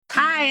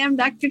Hi, I'm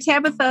Dr.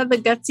 Tabitha, the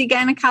Gutsy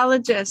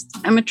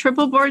Gynecologist. I'm a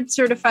triple board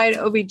certified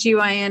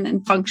OBGYN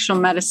and functional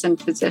medicine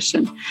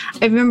physician.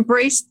 I've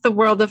embraced the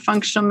world of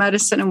functional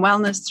medicine and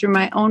wellness through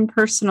my own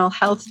personal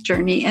health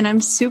journey, and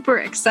I'm super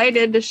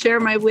excited to share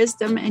my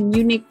wisdom and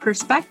unique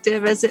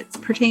perspective as it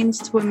pertains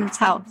to women's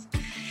health.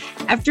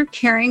 After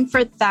caring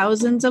for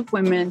thousands of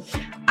women,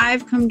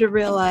 I've come to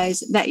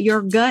realize that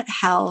your gut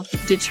health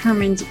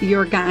determines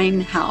your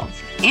gyne health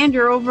and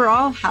your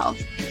overall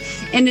health.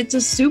 And it's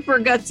a super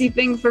gutsy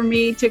thing for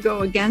me to go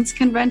against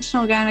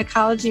conventional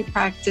gynecology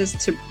practice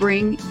to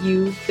bring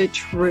you the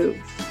truth.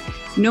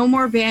 No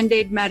more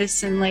Band-Aid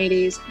medicine,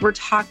 ladies. We're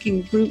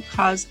talking root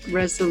cause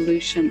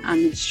resolution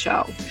on this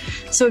show.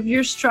 So if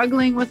you're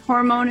struggling with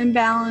hormone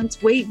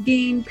imbalance, weight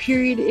gain,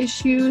 period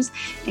issues,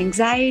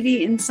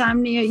 anxiety,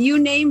 insomnia, you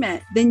name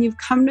it, then you've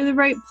come to the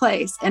right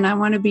place. And I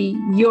want to be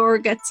your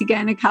gutsy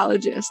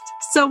gynecologist.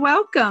 So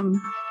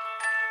welcome.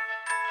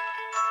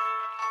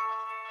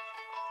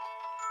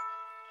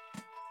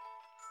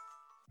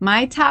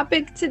 My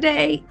topic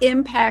today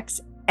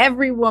impacts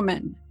every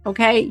woman,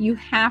 okay? You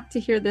have to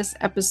hear this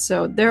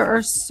episode. There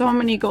are so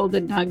many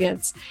golden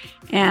nuggets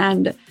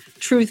and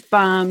truth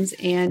bombs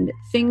and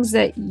things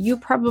that you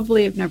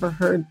probably have never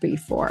heard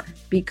before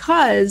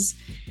because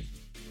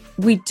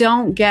we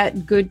don't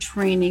get good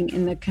training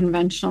in the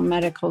conventional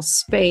medical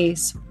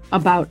space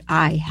about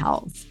eye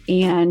health.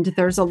 And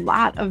there's a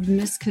lot of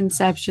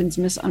misconceptions,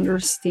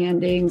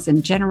 misunderstandings,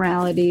 and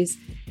generalities.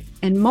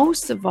 And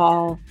most of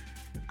all,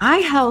 eye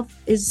health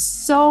is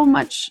so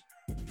much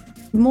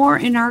more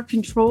in our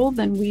control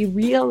than we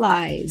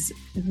realize.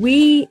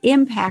 We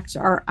impact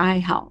our eye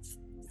health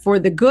for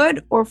the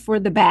good or for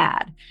the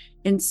bad.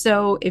 And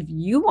so if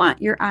you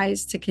want your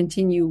eyes to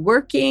continue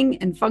working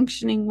and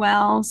functioning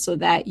well so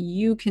that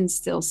you can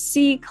still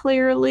see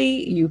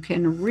clearly, you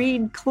can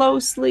read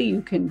closely,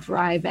 you can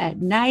drive at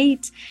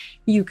night,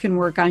 you can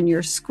work on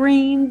your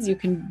screens, you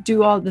can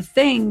do all the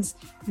things,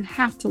 you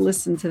have to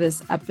listen to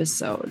this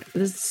episode.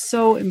 This is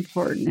so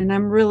important. And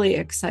I'm really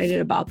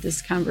excited about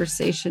this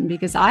conversation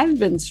because I've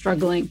been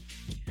struggling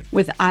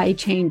with eye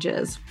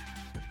changes.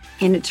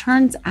 And it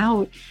turns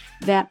out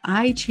that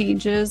eye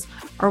changes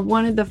are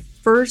one of the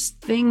first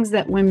things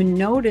that women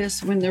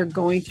notice when they're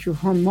going through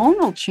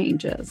hormonal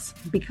changes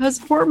because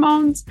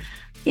hormones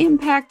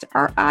impact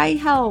our eye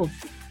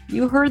health.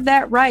 You heard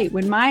that right.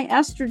 When my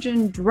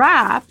estrogen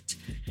dropped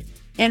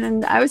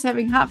and I was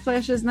having hot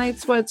flashes, night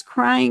sweats,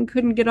 crying,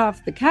 couldn't get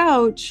off the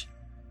couch,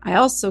 I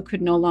also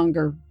could no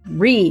longer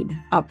read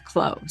up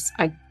close.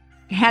 I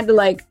had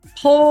to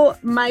pull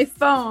my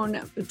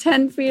phone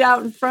 10 feet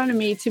out in front of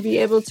me to be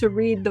able to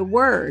read the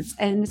words,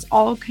 and it's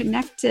all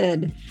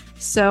connected.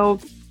 So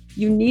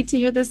you need to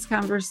hear this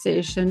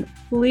conversation.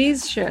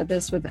 Please share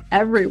this with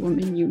every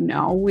woman you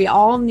know. We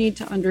all need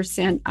to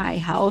understand eye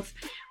health.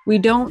 We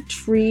don't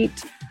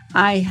treat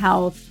eye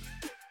health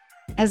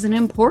as an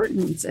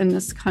importance in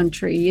this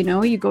country. You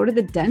know, you go to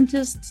the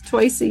dentist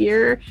twice a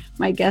year.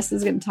 My guest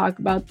is going to talk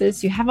about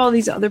this. You have all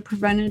these other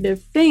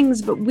preventative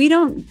things, but we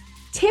don't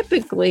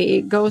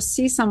typically go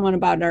see someone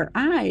about our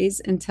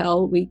eyes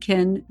until we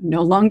can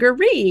no longer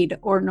read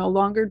or no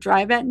longer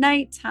drive at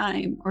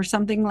nighttime or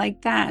something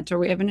like that, or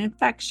we have an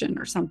infection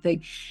or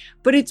something.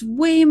 But it's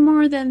way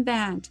more than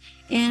that.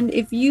 And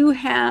if you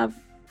have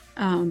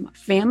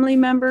family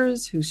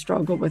members who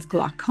struggle with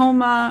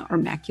glaucoma or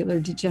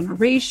macular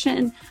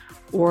degeneration,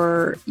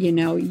 or,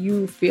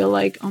 you feel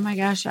like, oh my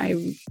gosh,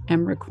 I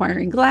am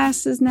requiring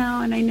glasses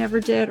now and I never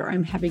did, or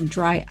I'm having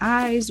dry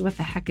eyes. What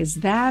the heck is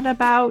that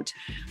about?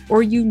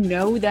 Or you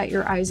know that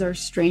your eyes are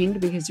strained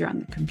because you're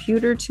on the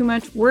computer too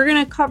much. We're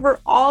going to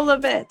cover all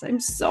of it. I'm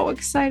so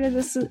excited.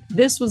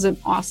 This was an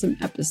awesome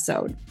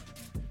episode.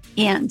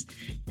 And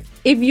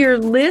if you're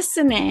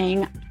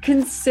listening,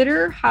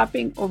 consider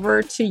hopping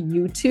over to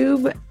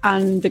YouTube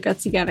on the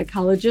Gutsy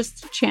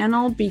Gynecologist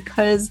channel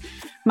because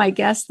my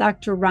guest,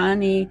 Dr.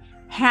 Rani,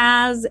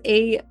 has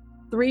a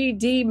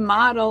 3D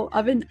model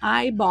of an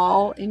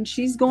eyeball and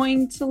she's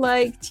going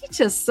to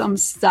teach us some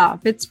stuff.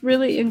 It's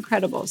really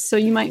incredible. So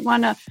you might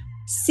want to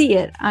see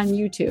it on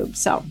YouTube.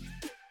 So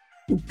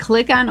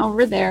click on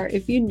over there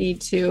if you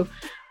need to.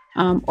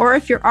 Or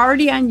if you're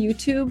already on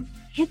YouTube,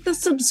 hit the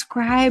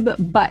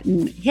subscribe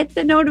button, hit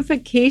the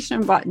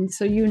notification button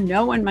so you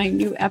know when my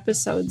new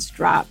episodes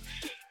drop.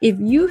 If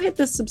you hit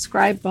the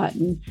subscribe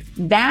button,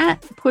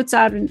 that puts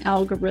out an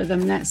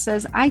algorithm that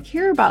says, I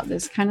care about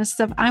this kind of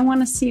stuff. I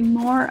want to see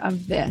more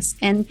of this.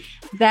 And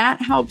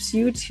that helps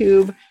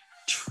YouTube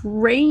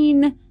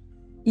train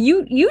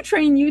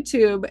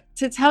YouTube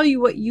to tell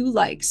you what you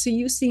like. So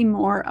you see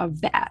more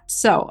of that.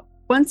 So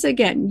once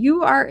again,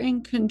 you are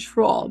in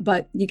control,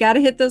 but you got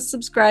to hit the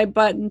subscribe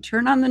button,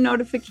 turn on the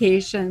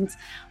notifications,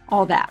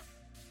 all that.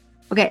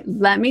 Okay,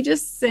 let me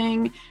just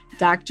sing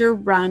Dr.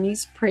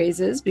 Rani's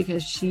praises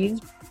because she's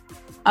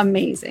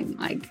amazing.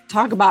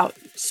 Talk about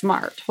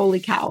smart. Holy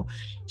cow.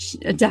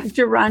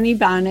 Dr. Rani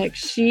Bonnick,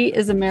 she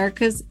is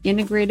America's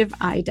integrative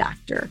eye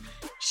doctor.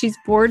 She's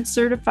board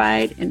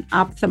certified in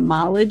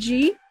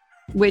ophthalmology,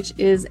 which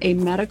is a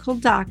medical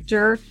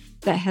doctor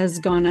that has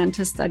gone on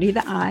to study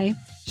the eye.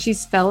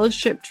 She's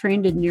fellowship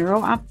trained in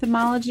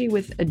neuro-ophthalmology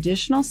with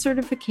additional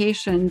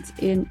certifications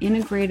in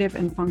integrative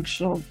and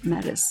functional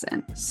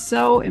medicine.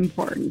 So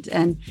important.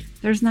 And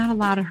there's not a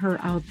lot of her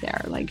out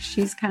there. Like,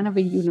 she's kind of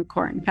a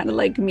unicorn, kind of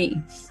like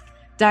me.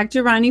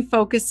 Dr. Rani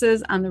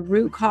focuses on the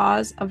root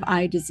cause of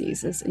eye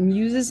diseases and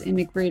uses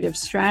integrative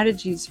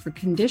strategies for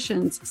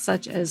conditions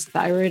such as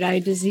thyroid eye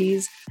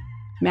disease,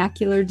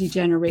 macular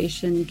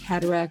degeneration,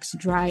 cataracts,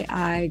 dry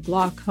eye,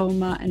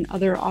 glaucoma, and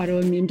other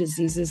autoimmune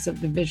diseases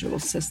of the visual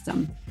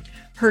system.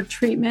 Her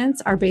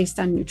treatments are based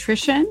on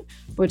nutrition,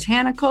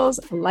 botanicals,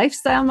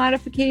 lifestyle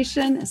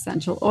modification,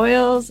 essential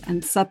oils,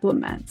 and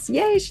supplements.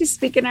 Yay, she's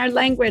speaking our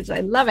language. I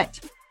love it.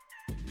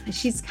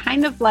 She's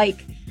kind of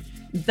like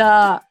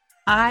the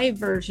eye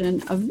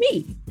version of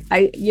me.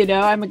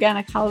 I'm a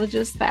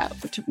gynecologist that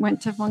went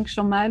to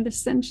functional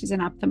medicine. She's an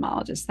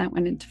ophthalmologist that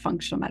went into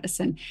functional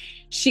medicine.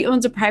 She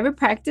owns a private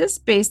practice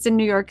based in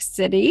New York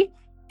City,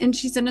 and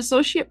she's an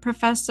associate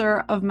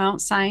professor of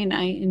Mount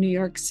Sinai in New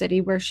York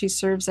City, where she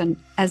serves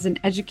as an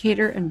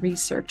educator and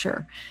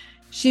researcher.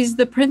 She's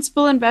the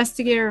principal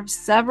investigator of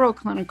several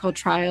clinical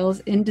trials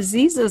in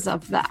diseases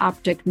of the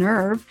optic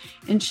nerve,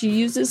 and she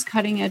uses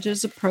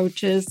cutting-edge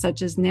approaches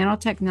such as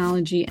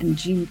nanotechnology and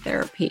gene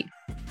therapy.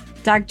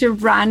 Dr.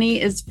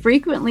 Rani is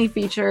frequently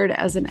featured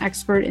as an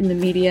expert in the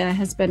media,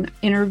 has been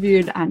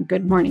interviewed on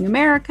Good Morning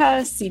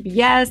America,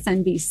 CBS,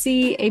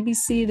 NBC,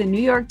 ABC, the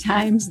New York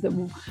Times,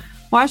 the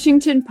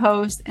Washington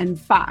Post, and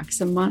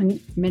Fox, among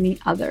many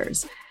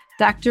others.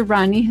 Dr.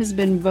 Rani has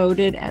been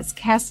voted as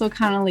Castle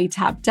Connolly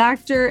Top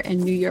Doctor and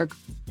New York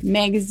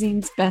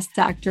Magazine's Best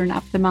Doctor in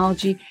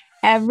Ophthalmology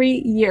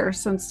every year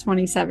since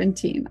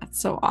 2017.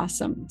 That's so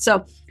awesome.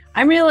 So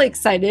I'm really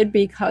excited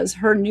because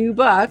her new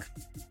book,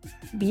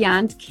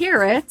 Beyond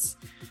Carrots,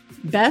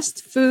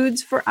 Best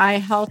Foods for Eye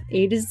Health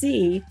A to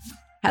Z,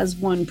 has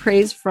won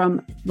praise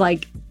from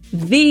like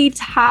the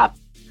top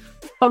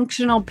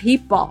functional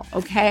people,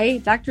 okay?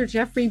 Dr.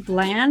 Jeffrey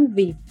Bland,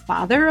 the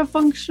father of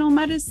functional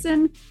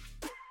medicine,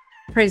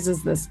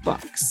 praises this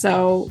book.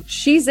 So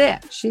she's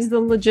it. She's the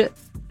legit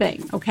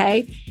thing,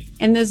 okay?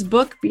 And this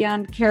book,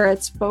 Beyond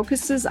Carrots,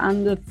 focuses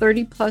on the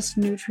 30 plus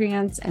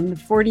nutrients and the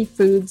 40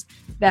 foods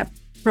that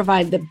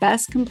provide the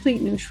best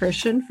complete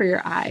nutrition for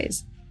your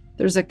eyes.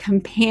 There's a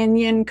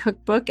companion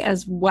cookbook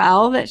as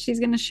well that she's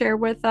going to share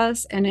with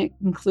us, and it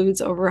includes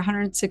over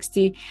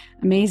 160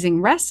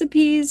 amazing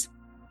recipes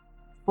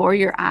for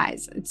your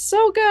eyes. It's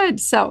so good.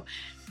 So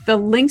the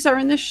links are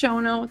in the show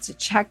notes.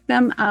 Check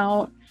them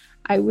out.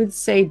 I would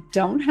say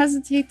don't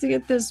hesitate to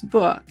get this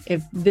book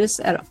if this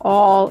at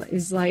all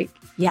is like,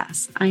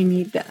 yes, I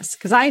need this,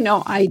 because I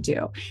know I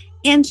do.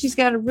 And she's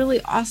got a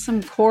really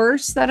awesome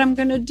course that I'm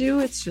going to do.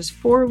 It's just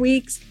 4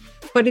 weeks,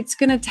 but it's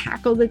going to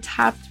tackle the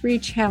top 3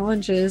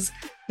 challenges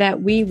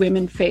that we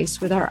women face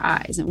with our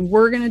eyes. And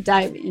we're going to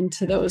dive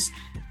into those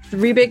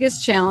 3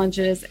 biggest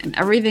challenges and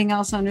everything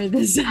else under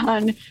the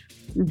sun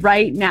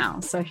right now.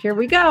 So here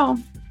we go.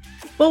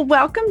 Well,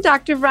 welcome,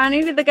 Dr.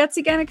 Rani, to the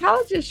Gutsy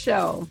Gynecologist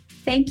Show.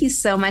 Thank you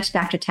so much,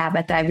 Dr.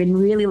 Tabitha. I've been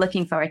really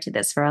looking forward to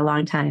this for a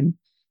long time.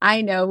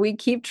 I know we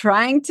keep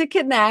trying to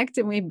connect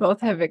and we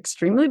both have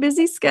extremely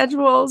busy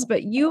schedules,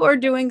 but you are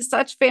doing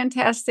such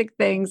fantastic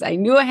things. I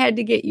knew I had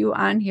to get you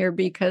on here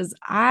because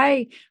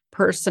I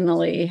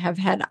personally have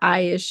had eye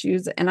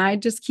issues and I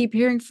just keep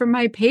hearing from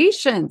my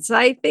patients.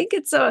 I think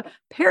it's a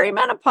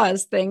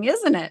perimenopause thing,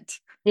 isn't it?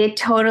 It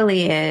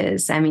totally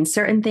is. I mean,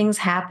 certain things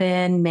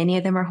happen. Many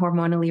of them are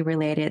hormonally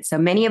related. So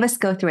many of us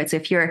go through it. So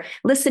if you're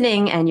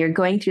listening and you're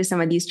going through some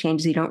of these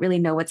changes, you don't really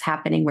know what's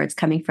happening, where it's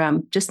coming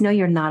from, just know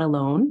you're not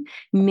alone.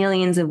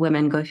 Millions of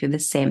women go through the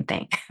same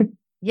thing.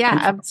 Yeah,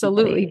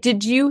 absolutely.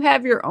 Did you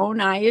have your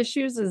own eye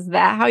issues? Is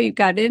that how you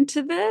got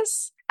into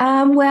this?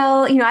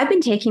 Well, I've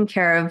been taking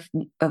care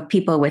of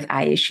people with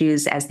eye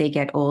issues as they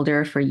get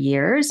older for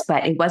years,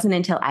 but it wasn't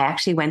until I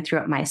actually went through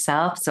it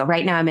myself. So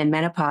right now I'm in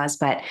menopause,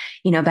 but,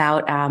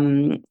 about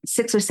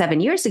 6 or 7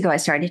 years ago, I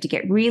started to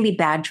get really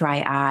bad dry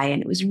eye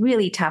and it was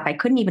really tough. I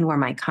couldn't even wear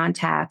my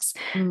contacts.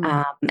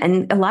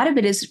 And a lot of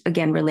it is,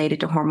 again, related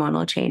to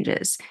hormonal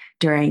changes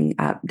during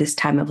this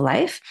time of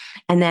life.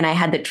 And then I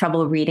had the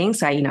trouble reading.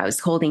 So I was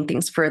holding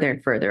things further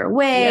and further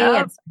away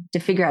and to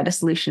figure out a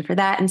solution for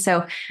that. And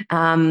so,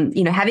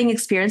 having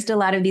experienced a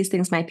lot of these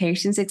things, my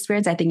patients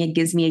experience, I think it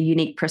gives me a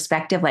unique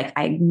perspective. Like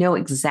I know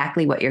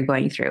exactly what you're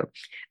going through.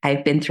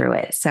 I've been through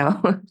it.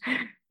 So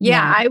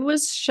yeah, I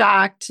was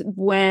shocked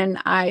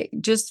when I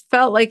just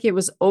felt like it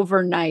was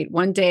overnight.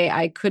 One day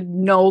I could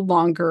no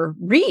longer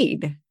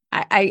read.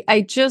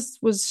 I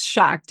just was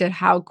shocked at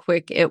how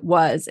quick it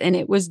was. And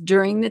it was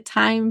during the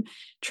time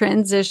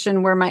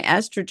transition where my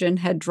estrogen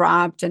had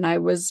dropped and I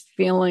was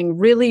feeling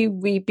really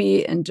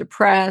weepy and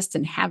depressed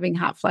and having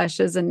hot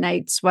flashes and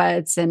night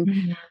sweats.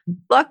 And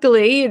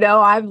luckily,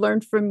 I've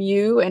learned from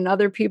you and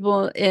other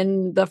people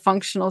in the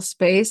functional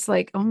space,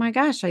 like, oh my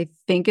gosh, I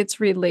think it's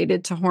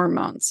related to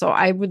hormones. So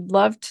I would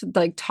love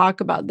to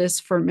talk about this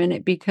for a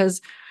minute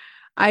because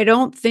I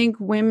don't think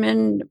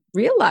women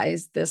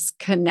realize this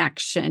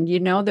connection.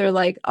 They're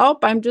like, oh,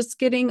 I'm just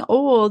getting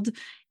old.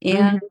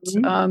 And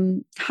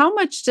Mhm. how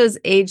much does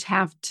age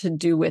have to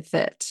do with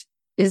it?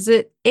 Is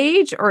it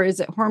age or is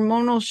it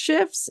hormonal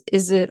shifts?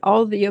 Is it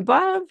all the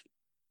above?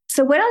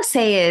 So, what I'll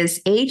say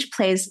is age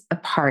plays a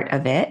part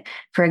of it.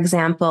 For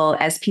example,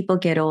 as people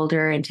get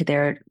older into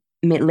their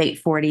late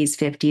 40s,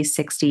 50s,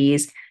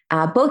 60s,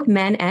 both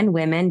men and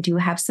women do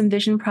have some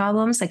vision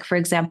problems. Like, for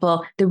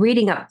example, the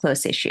reading up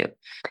close issue.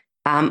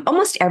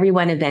 Almost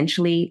everyone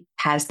eventually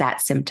has that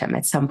symptom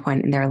at some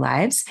point in their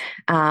lives,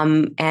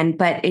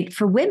 but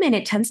for women,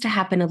 it tends to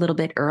happen a little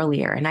bit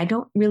earlier, and I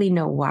don't really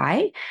know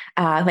why.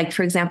 Like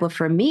for example,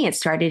 for me, it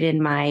started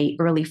in my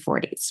early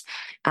 40s,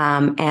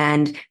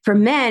 and for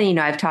men,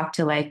 I've talked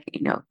to my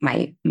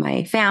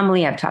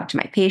family, I've talked to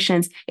my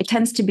patients. It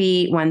tends to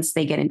be once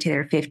they get into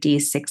their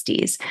 50s,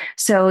 60s.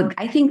 So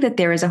I think that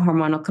there is a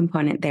hormonal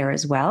component there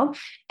as well,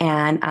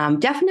 and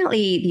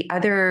definitely the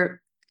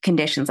other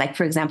conditions, like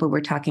for example,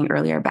 we're talking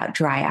earlier about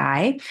dry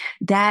eye,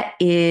 that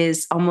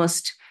is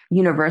almost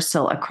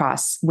universal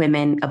across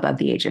women above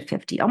the age of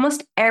 50.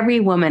 Almost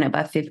every woman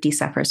above 50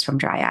 suffers from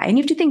dry eye. And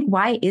you have to think,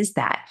 why is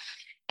that?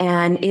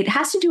 And it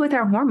has to do with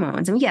our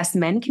hormones. And yes,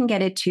 men can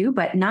get it too,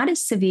 but not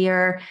as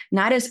severe,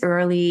 not as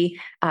early.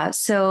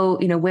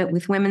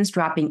 With women's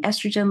dropping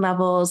estrogen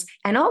levels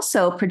and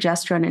also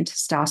progesterone and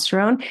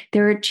testosterone,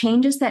 there are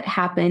changes that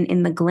happen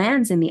in the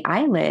glands in the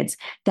eyelids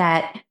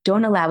that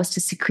don't allow us to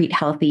secrete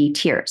healthy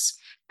tears.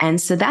 And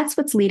so that's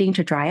what's leading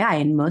to dry eye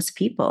in most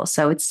people.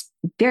 So it's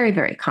very,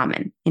 very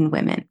common in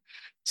women.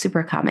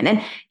 Super common.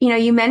 And,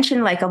 you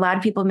mentioned like a lot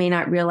of people may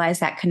not realize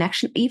that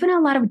connection. Even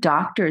a lot of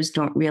doctors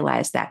don't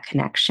realize that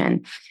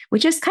connection,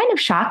 which is kind of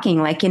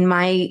shocking. Like in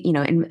my,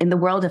 in the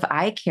world of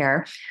eye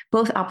care,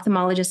 both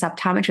ophthalmologists,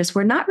 optometrists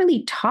were not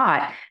really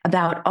taught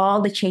about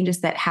all the changes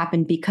that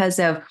happen because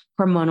of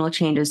hormonal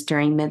changes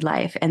during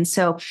midlife. And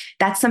so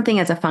that's something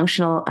as a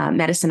functional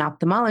medicine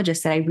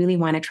ophthalmologist that I really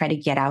want to try to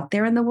get out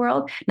there in the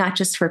world, not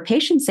just for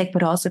patients' sake,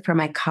 but also for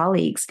my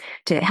colleagues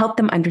to help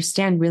them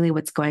understand really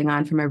what's going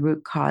on from a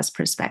root cause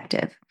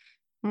perspective.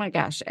 Oh my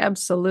gosh,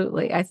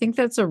 absolutely. I think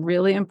that's a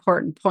really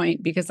important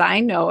point because I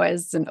know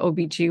as an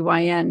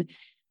OBGYN,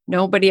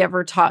 nobody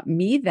ever taught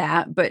me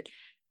that, but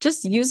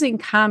just using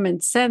common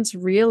sense,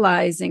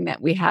 realizing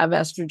that we have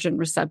estrogen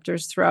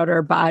receptors throughout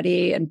our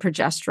body and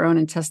progesterone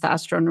and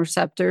testosterone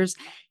receptors,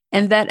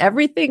 and that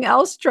everything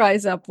else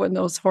dries up when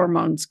those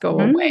hormones go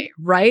Mhm. away,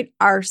 right?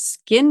 Our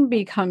skin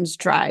becomes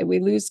dry. We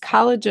lose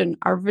collagen.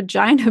 Our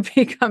vagina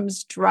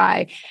becomes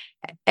dry.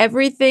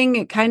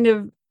 Everything kind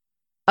of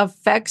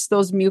affects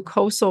those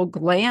mucosal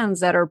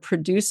glands that are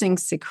producing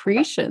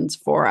secretions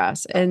for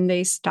us and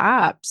they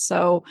stop.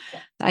 So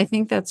I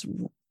think that's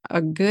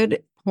a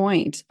good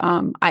point.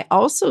 I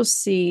also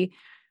see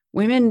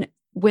women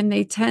when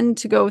they tend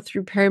to go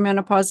through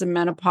perimenopause and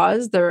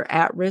menopause, they're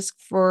at risk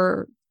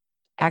for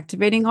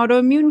activating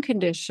autoimmune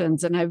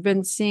conditions. And I've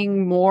been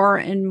seeing more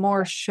and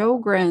more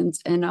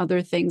Sjogren's and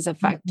other things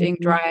affecting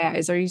Mhm. dry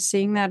eyes. Are you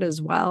seeing that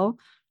as well?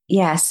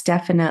 Yes,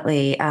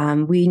 definitely.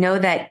 We know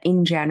that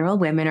in general,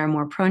 women are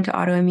more prone to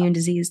autoimmune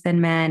disease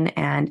than men,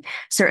 and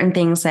certain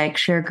things like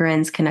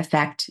Sjogren's can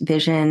affect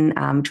vision.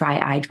 Dry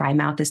eye, dry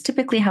mouth is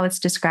typically how it's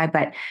described,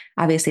 but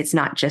obviously it's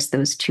not just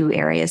those two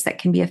areas that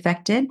can be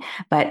affected.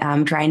 But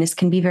dryness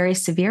can be very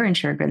severe in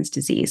Sjogren's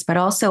disease, but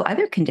also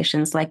other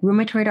conditions like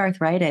rheumatoid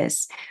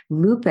arthritis,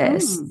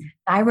 lupus. Mm.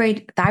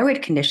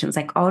 Thyroid conditions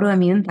like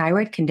autoimmune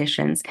thyroid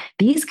conditions,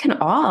 these can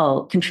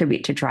all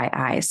contribute to dry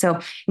eye. So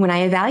when I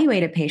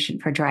evaluate a patient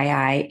for dry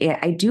eye,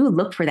 I do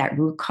look for that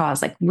root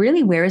cause. Like,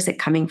 really, where is it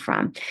coming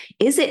from?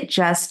 Is it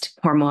just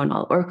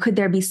hormonal, or could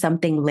there be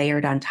something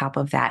layered on top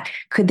of that?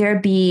 Could there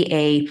be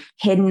a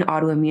hidden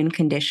autoimmune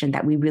condition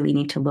that we really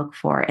need to look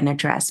for and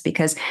address?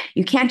 Because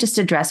you can't just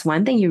address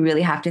one thing, you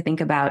really have to think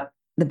about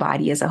the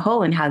body as a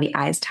whole and how the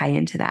eyes tie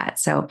into that.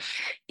 So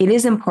it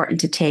is important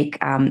to take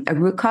a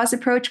root cause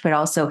approach, but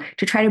also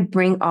to try to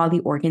bring all the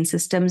organ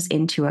systems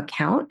into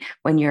account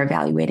when you're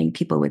evaluating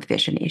people with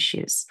vision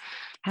issues.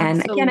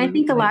 And again, I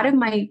think a lot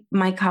Absolutely. of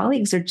my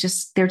colleagues they're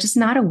just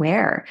not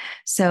aware.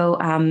 So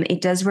it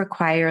does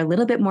require a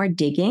little bit more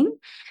digging,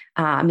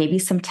 maybe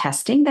some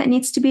testing that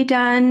needs to be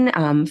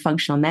done,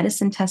 functional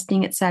medicine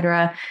testing, et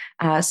cetera.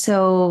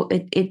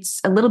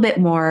 It's a little bit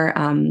more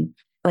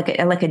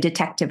like a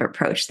detective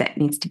approach that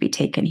needs to be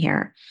taken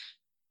here.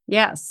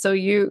 Yeah. So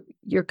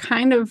you're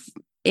kind of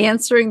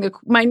answering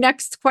my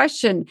next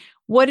question.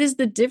 What is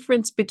the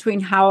difference between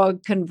how a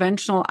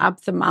conventional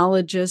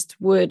ophthalmologist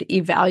would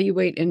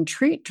evaluate and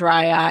treat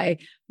dry eye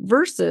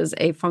versus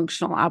a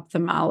functional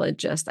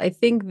ophthalmologist? I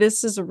think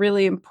this is a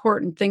really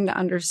important thing to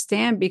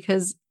understand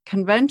because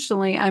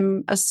conventionally,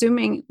 I'm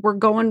assuming we're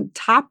going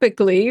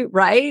topically,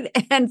 right?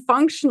 And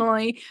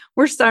functionally,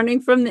 we're starting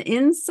from the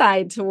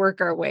inside to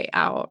work our way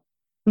out.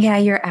 Yeah,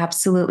 you're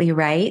absolutely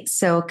right.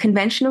 So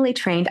conventionally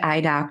trained eye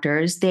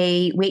doctors,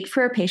 they wait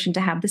for a patient to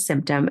have the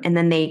symptom and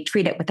then they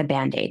treat it with a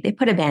Band-Aid. They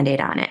put a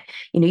Band-Aid on it.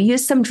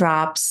 Use some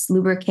drops,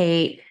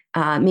 lubricate,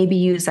 maybe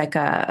use like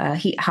a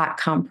heat hot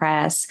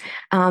compress.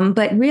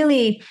 But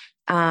really,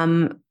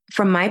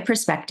 from my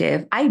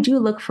perspective, I do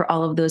look for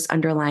all of those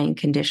underlying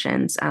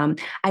conditions.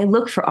 I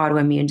look for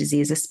autoimmune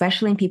disease,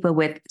 especially in people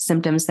with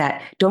symptoms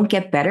that don't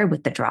get better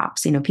with the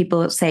drops.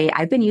 People say,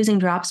 I've been using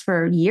drops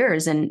for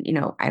years and,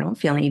 I don't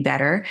feel any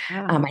better.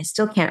 Yeah. I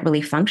still can't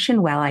really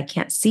function well. I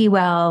can't see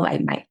well.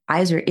 My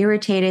eyes are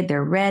irritated.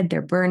 They're red.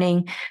 They're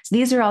burning. So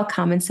these are all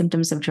common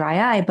symptoms of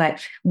dry eye.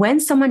 But when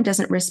someone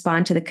doesn't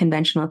respond to the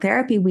conventional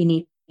therapy, we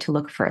need to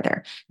look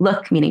further.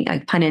 Look, meaning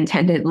like pun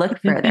intended,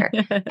 look further.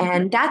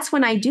 And that's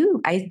when I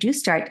do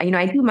start,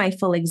 I do my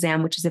full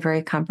exam, which is a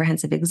very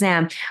comprehensive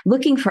exam,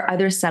 looking for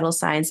other subtle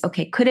signs.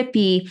 Okay, could it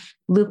be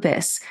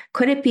lupus?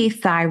 Could it be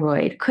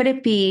thyroid? Could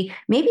it be,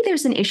 maybe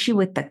there's an issue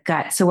with the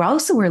gut? So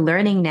we're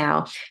learning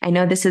now. I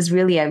know this is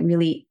really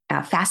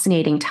a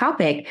fascinating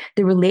topic,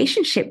 the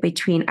relationship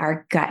between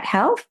our gut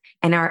health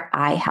and our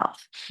eye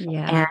health.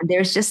 Yeah. And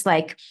there's just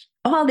like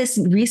all this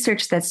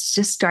research that's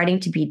just starting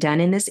to be done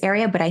in this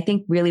area. But I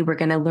think really we're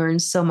going to learn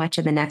so much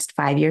in the next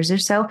 5 years or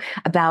so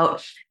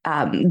about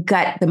the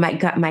gut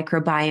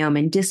microbiome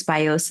and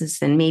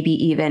dysbiosis and maybe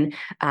even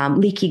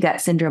leaky gut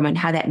syndrome and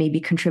how that may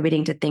be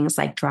contributing to things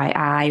like dry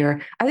eye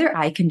or other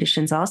eye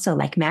conditions also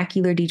like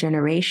macular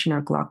degeneration or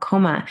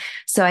glaucoma.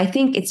 So I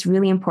think it's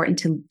really important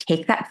to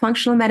take that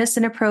functional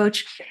medicine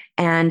approach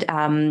and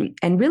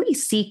really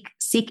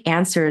seek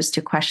answers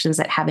to questions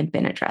that haven't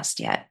been addressed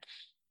yet.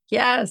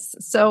 Yes.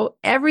 So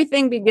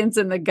everything begins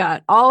in the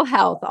gut, all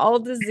health, all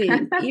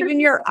disease, even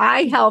your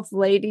eye health,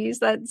 ladies.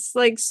 That's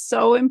like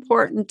so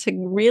important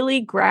to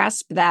really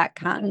grasp that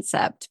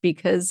concept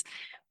because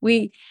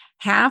we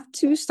have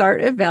to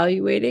start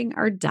evaluating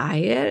our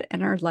diet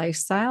and our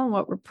lifestyle and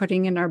what we're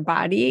putting in our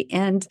body.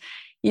 And,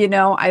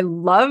 I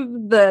love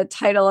the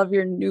title of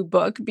your new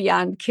book,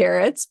 Beyond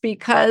Carrots,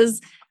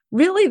 because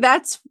really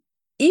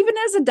even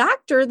as a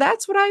doctor,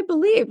 that's what I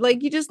believe.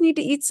 Like, you just need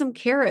to eat some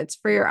carrots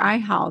for your eye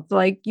health.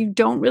 Like, you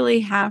don't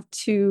really have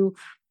to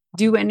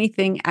do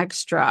anything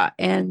extra.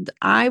 And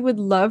I would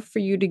love for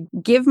you to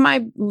give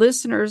my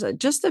listeners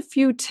just a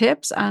few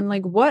tips on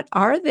like, what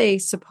are they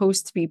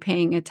supposed to be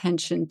paying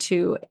attention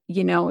to,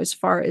 as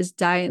far as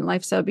diet and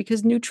lifestyle,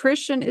 because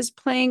nutrition is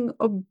playing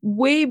a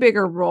way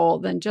bigger role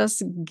than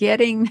just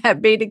getting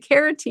that beta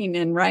carotene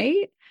in,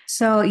 right?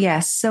 So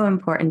yes, so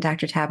important,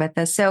 Dr.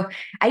 Tabitha. So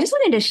I just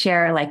wanted to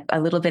share like a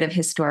little bit of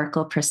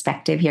historical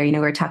perspective here.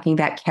 We're talking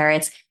about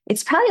carrots.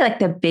 It's probably like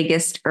the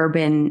biggest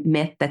urban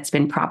myth that's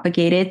been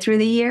propagated through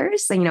the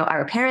years. So,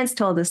 our parents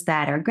told us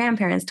that, our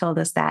grandparents told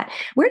us that.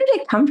 Where did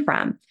it come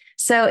from?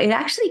 So it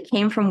actually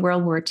came from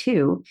World War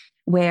II,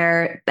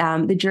 where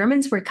the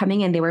Germans were coming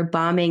in, they were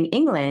bombing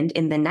England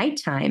in the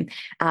nighttime,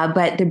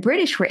 but the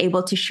British were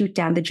able to shoot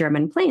down the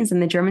German planes,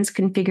 and the Germans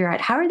couldn't figure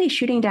out, how are they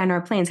shooting down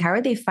our planes? How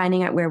are they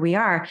finding out where we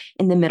are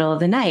in the middle of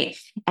the night?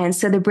 And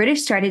so the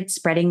British started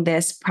spreading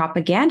this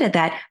propaganda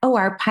that, oh,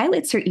 our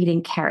pilots are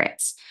eating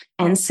carrots.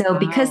 And so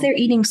because they're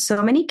eating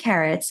so many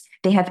carrots,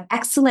 they have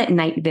excellent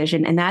night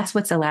vision, and that's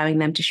what's allowing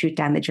them to shoot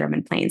down the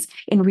German planes.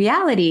 In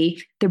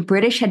reality, the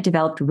British had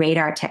developed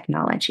radar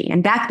technology,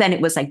 and back then it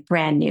was like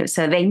brand new.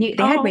 So they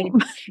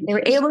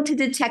were able to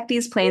detect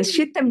these planes,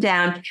 shoot them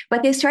down,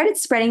 but they started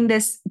spreading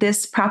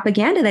this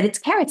propaganda that it's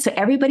carrots. So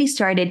everybody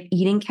started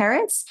eating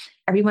carrots.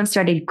 Everyone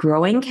started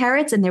growing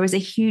carrots, and there was a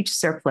huge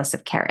surplus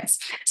of carrots.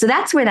 So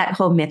that's where that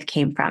whole myth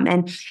came from.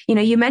 And,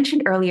 you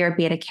mentioned earlier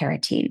beta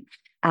carotene.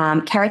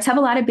 Carrots have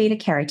a lot of beta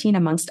carotene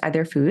amongst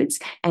other foods.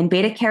 And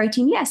beta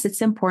carotene, yes,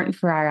 it's important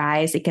for our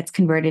eyes. It gets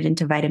converted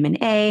into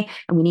vitamin A,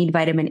 and we need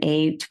vitamin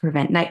A to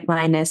prevent night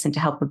blindness and to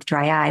help with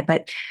dry eye.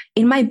 But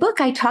in my book,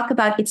 I talk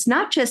about it's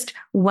not just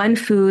one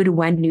food,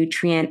 one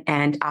nutrient,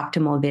 and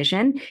optimal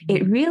vision.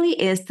 It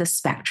really is the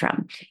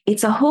spectrum.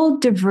 It's a whole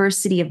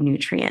diversity of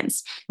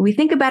nutrients. We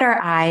think about our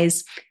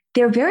eyes.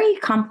 They're very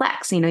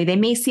complex. They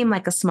may seem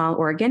like a small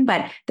organ,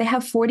 but they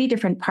have 40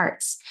 different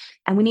parts.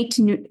 And we need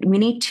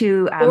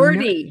to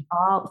 40.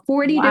 All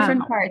 40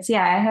 different parts.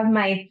 Yeah, I have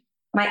my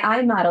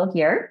eye model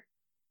here.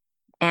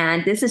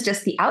 And this is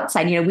just the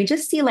outside. We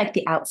just see like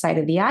the outside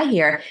of the eye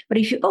here. But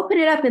if you open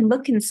it up and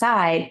look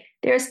inside,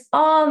 there's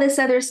all this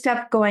other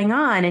stuff going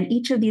on. And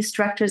each of these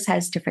structures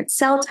has different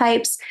cell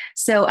types.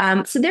 So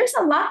there's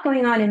a lot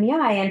going on in the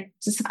eye. And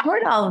to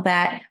support all of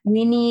that,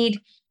 we need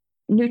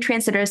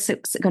nutrients that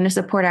are going to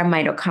support our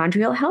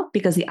mitochondrial health,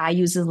 because the eye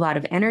uses a lot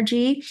of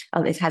energy.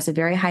 It has a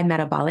very high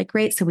metabolic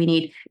rate. So we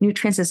need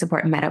nutrients to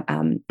support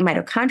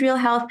mitochondrial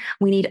health.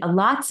 We need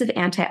lots of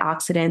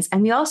antioxidants,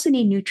 and we also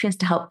need nutrients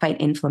to help fight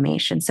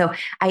inflammation. So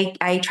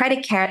I try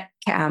to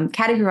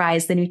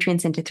categorize the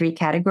nutrients into 3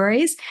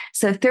 categories.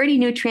 So 30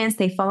 nutrients,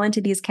 they fall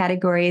into these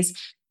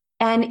categories.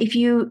 And if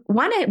you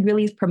want to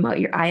really promote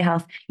your eye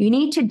health, you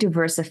need to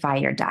diversify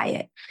your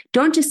diet.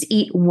 Don't just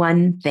eat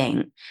one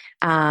thing.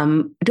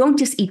 Don't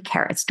just eat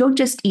carrots. Don't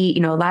just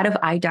eat, a lot of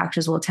eye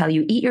doctors will tell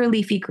you, eat your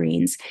leafy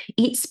greens,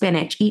 eat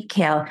spinach, eat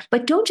kale,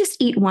 but don't just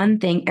eat one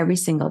thing every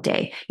single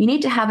day. You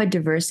need to have a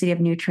diversity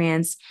of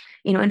nutrients.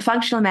 In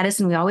functional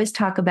medicine, we always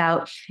talk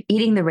about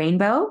eating the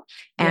rainbow.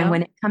 And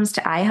when it comes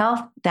to eye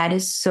health, that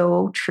is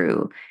so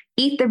true.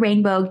 Eat the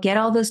rainbow, get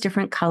all those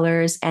different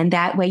colors. And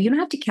that way you don't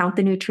have to count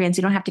the nutrients.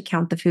 You don't have to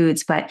count the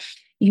foods, but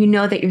you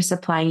know that you're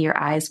supplying your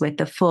eyes with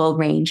the full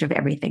range of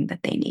everything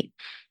that they need.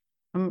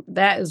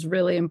 That is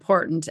really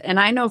important. And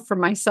I know for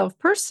myself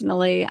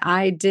personally,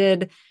 I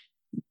did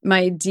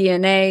my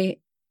DNA,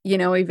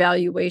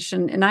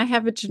 evaluation, and I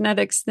have a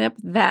genetic SNP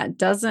that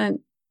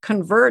doesn't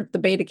convert the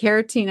beta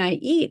carotene I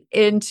eat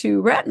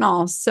into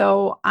retinol.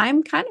 So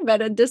I'm kind of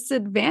at a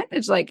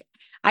disadvantage. Like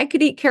I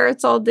could eat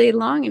carrots all day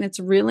long and it's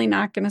really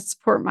not going to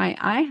support my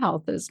eye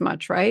health as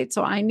much, right?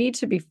 So I need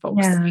to be Yeah.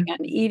 focusing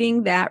on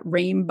eating that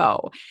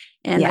rainbow.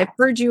 And Yeah. I've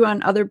heard you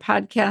on other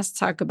podcasts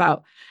talk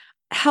about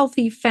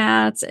healthy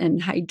fats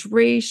and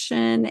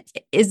hydration.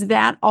 Is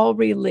that all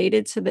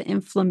related to the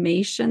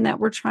inflammation that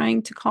we're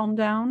trying to calm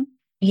down?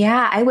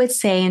 Yeah, I would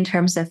say in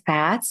terms of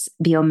fats,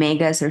 the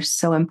omegas are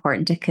so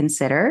important to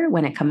consider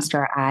when it comes to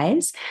our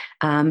eyes.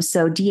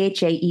 So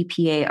DHA,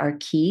 EPA are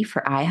key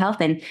for eye health.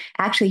 And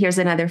actually, here's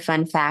another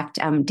fun fact.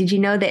 Did you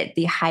know that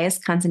the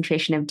highest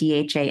concentration of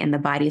DHA in the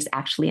body is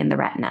actually in the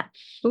retina?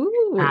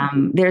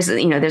 Ooh,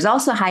 There's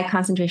also high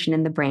concentration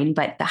in the brain,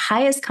 but the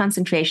highest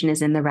concentration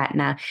is in the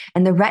retina,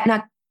 and the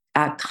retina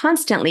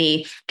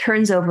constantly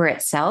turns over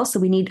itself. So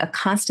we need a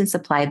constant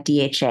supply of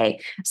DHA.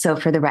 So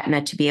for the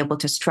retina to be able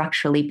to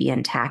structurally be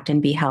intact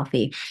and be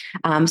healthy.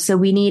 So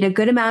we need a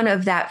good amount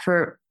of that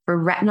for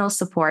retinal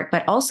support,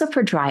 but also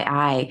for dry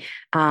eye.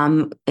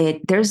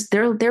 There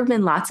have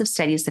been lots of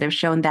studies that have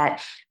shown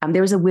that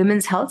there was a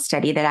women's health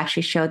study that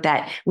actually showed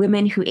that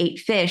women who ate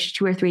fish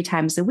 2 or 3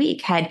 times a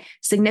week had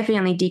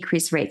significantly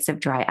decreased rates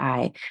of dry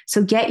eye.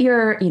 So get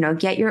your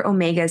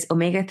omegas,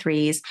 omega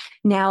 3s.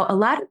 Now, a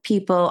lot of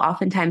people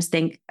oftentimes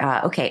think,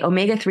 okay,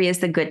 omega 3 is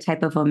the good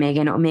type of omega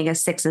and omega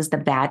 6 is the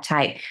bad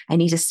type. I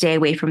need to stay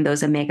away from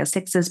those omega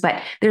 6s.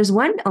 But there's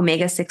one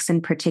omega 6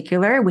 in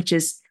particular, which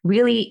is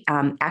really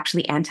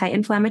actually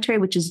anti-inflammatory,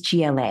 which is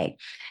GLA,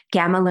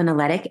 gamma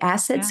linolenic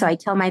acid. yeah. So I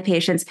tell my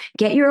patients,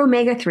 get your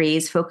omega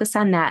 3s, focus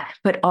on that,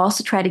 but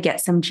also try to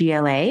get some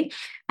GLA.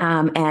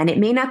 And it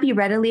may not be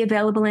readily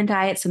available in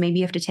diet. So maybe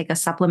you have to take a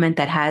supplement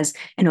that has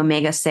an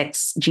omega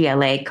 6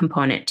 GLA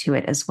component to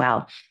it as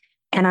well.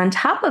 And on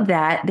top of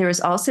that, there is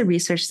also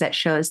research that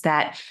shows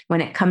that when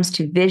it comes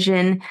to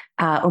vision,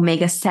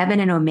 omega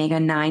 7 and omega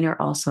 9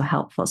 are also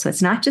helpful. So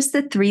it's not just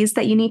the threes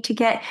that you need to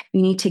get.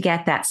 You need to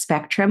get that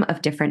spectrum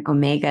of different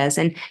omegas.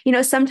 And,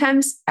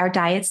 sometimes our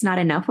diet's not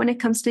enough when it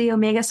comes to the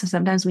omega. So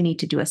sometimes we need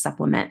to do a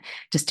supplement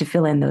just to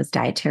fill in those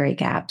dietary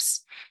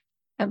gaps.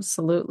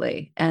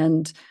 Absolutely.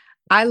 And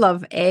I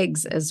love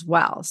eggs as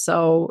well.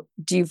 So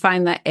do you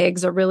find that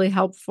eggs are really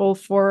helpful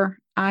for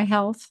eye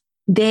health?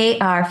 They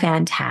are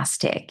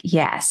fantastic.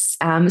 Yes.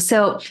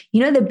 So,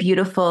 the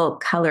beautiful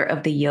color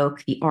of the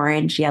yolk, the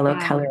orange yellow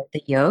Yeah. color of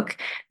the yolk,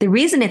 the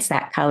reason it's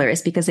that color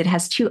is because it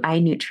has two eye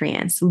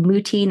nutrients,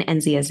 lutein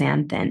and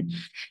zeaxanthin.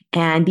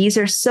 And these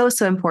are so,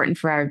 so important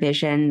for our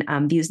vision.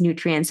 These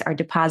nutrients are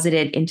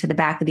deposited into the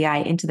back of the eye,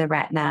 into the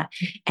retina,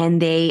 and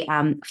they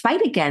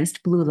fight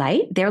against blue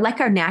light. They're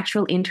like our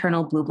natural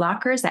internal blue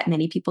blockers that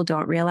many people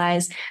don't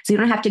realize. So you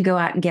don't have to go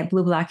out and get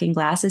blue blocking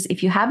glasses.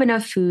 If you have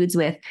enough foods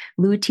with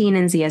lutein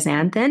and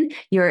zeaxanthin,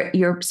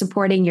 you're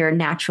supporting your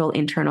natural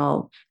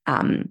internal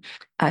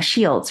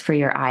shields for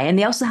your eye. And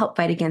they also help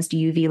fight against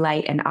UV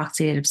light and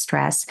oxidative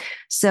stress.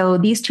 So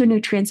these two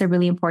nutrients are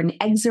really important.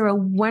 Eggs are a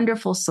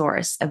wonderful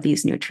source of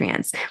these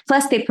nutrients.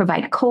 Plus, they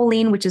provide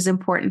choline, which is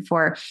important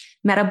for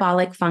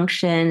metabolic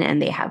function.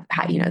 And they have,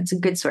 it's a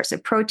good source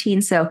of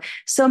protein. So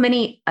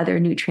many other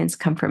nutrients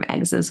come from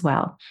eggs as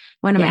well.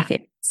 One of my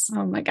favorites.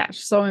 Oh my gosh,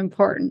 so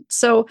important.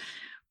 So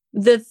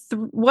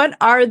what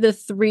are the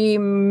three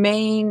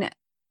main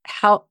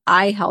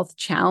eye health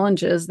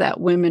challenges that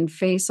women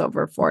face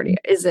over 40?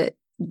 Is it,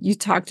 you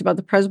talked about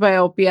the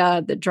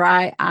presbyopia, the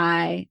dry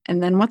eye,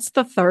 and then what's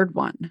the third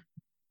one?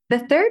 The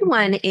third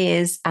one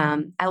is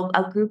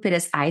I'll group it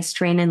as eye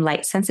strain and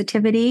light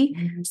sensitivity.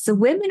 Mm-hmm. So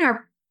women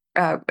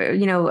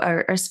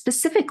are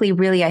specifically,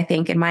 really, I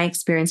think, in my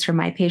experience from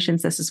my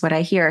patients, this is what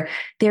I hear.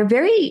 They're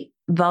very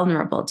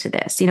vulnerable to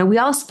this. We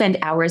all spend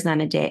hours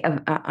on a day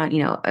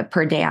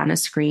per day on a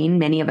screen.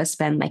 Many of us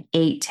spend like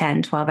 8,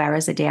 10, 12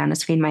 hours a day on a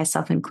screen,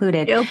 myself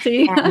included.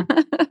 Guilty.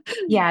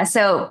 Yeah.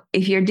 So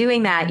if you're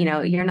doing that,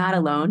 you're not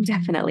alone.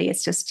 Definitely.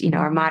 It's just,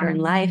 our modern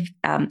life.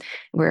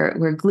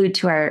 We're glued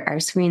to our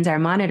screens, our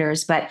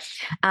monitors, but,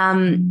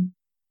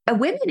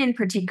 women in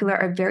particular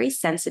are very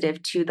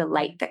sensitive to the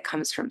light that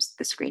comes from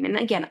the screen. And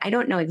again, I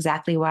don't know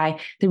exactly why.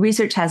 The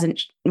research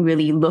hasn't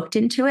really looked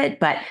into it,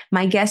 but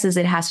my guess is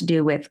it has to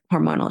do with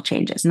hormonal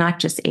changes, not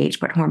just age,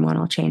 but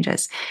hormonal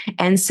changes.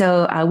 And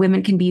so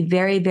women can be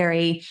very,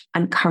 very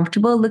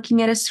uncomfortable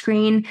looking at a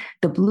screen,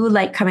 the blue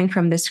light coming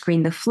from the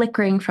screen, the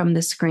flickering from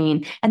the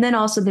screen, and then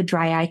also the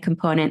dry eye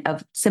component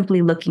of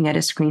simply looking at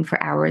a screen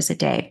for hours a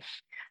day.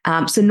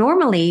 So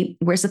normally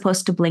we're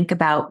supposed to blink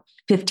about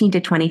 15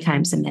 to 20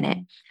 times a minute.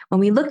 When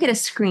we look at a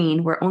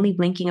screen, we're only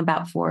blinking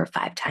about 4 or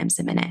 5 times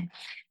a minute.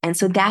 And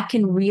so that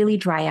can really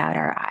dry out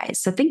our eyes.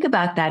 So think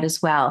about that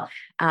as well.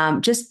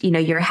 Just,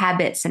 your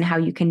habits and how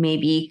you can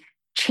maybe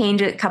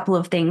change a couple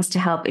of things to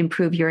help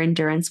improve your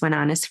endurance when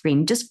on a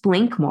screen. Just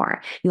blink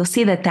more. You'll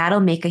see that that'll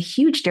make a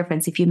huge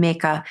difference if you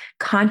make a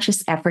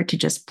conscious effort to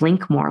just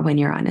blink more when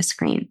you're on a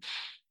screen.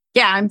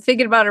 Yeah, I'm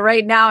thinking about it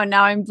right now, and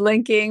now I'm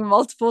blinking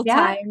multiple Yeah.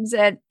 times,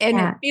 and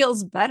Yeah. it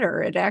feels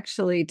better. It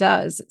actually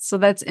does. So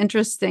that's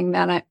interesting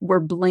that we're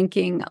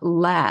blinking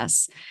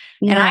less.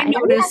 And Yeah, I and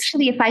noticed,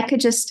 actually, if I could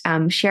just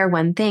share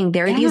one thing,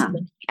 there are these yeah,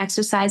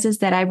 exercises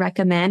that I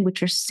recommend,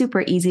 which are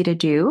super easy to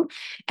do.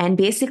 And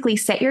basically,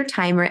 set your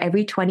timer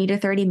every 20 to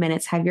 30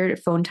 minutes, have your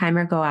phone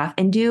timer go off,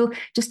 and do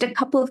just a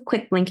couple of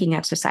quick blinking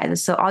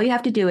exercises. So, all you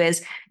have to do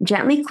is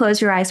gently close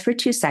your eyes for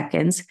 2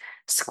 seconds.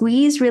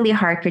 Squeeze really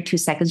hard for 2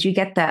 seconds. You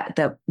get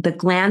the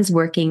glands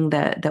working,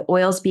 the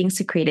oils being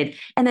secreted,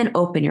 and then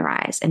open your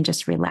eyes and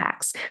just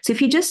relax. So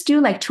if you just do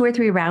like 2 or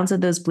 3 rounds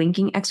of those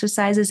blinking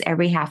exercises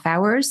every half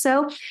hour or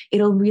so,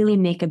 it'll really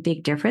make a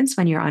big difference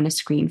when you're on a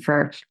screen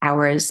for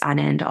hours on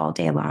end all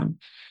day long.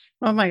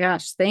 oh my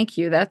gosh, thank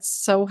you. That's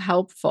so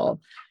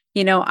helpful.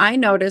 I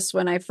notice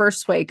when I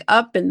first wake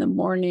up in the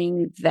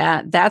morning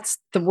that that's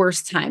the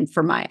worst time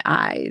for my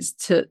eyes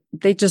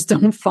they just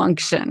don't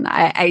function.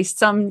 I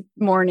some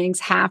mornings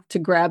have to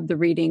grab the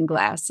reading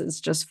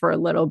glasses just for a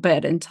little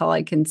bit until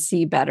I can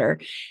see better.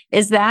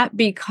 Is that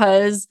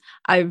because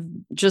I've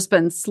just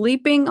been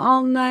sleeping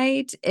all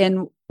night?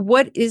 And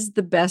what is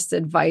the best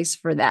advice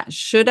for that?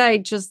 Should I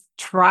just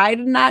try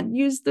to not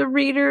use the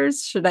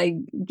readers? Should I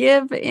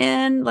give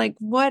in? Like,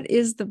 what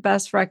is the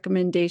best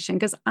recommendation?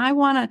 Because I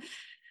want to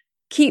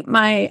keep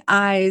my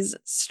eyes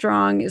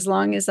strong as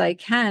long as I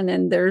can.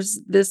 And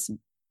there's this,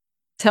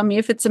 tell me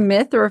if it's a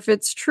myth or if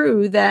it's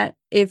true, that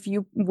if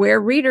you wear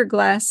reader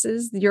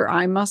glasses, your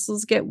eye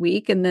muscles get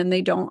weak and then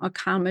they don't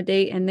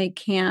accommodate and they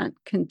can't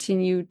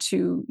continue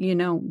to,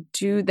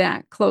 do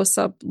that close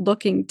up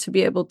looking to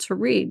be able to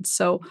read.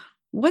 So,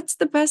 what's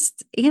the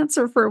best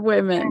answer for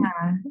women?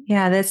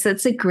 Yeah,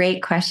 that's a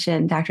great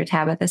question, Dr.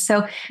 Tabitha.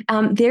 So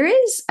there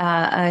is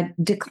a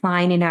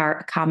decline in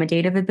our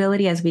accommodative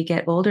ability as we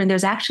get older, and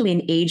there's actually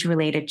an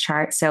age-related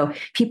chart. So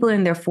people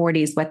in their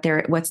 40s,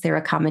 what's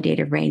their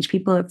accommodative range?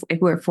 People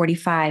who are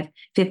 45,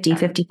 50,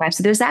 55.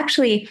 So there's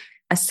actually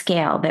a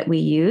scale that we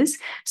use.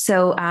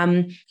 So Can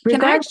I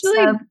regardless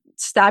actually of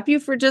stop you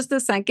for just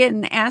a second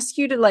and ask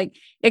you to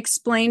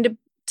explain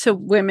to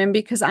women,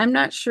 because I'm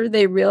not sure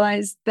they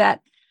realize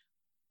that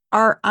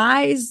our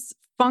eyes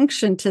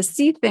function to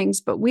see things,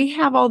 but we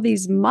have all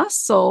these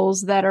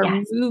muscles that are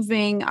yes,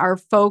 moving our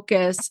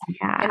focus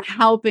yeah. and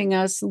helping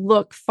us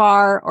look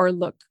far or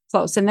look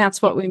close. And that's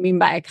what we mean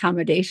by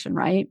accommodation,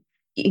 right?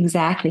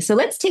 Exactly. So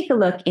let's take a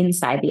look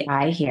inside the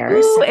eye here.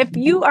 Ooh, So if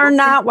you are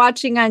not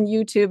watching on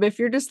YouTube, if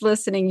you're just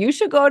listening, you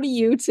should go to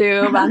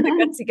YouTube on the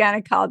Gutsy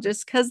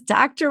Gynecologist, because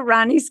Dr.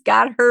 Rani's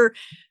got her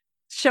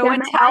show got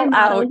and my eye tell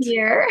model out.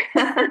 here,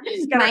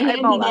 She's got my her handy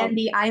eyeball out.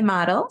 dandy eye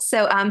model.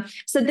 So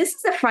this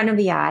is the front of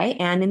the eye,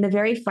 and in the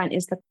very front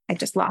is I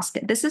just lost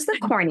it. This is the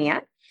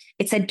cornea.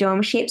 It's a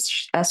dome-shaped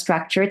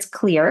structure. It's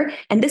clear,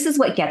 and this is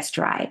what gets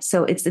dry.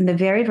 So it's in the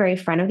very, very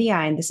front of the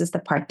eye, and this is the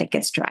part that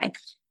gets dry.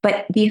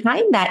 But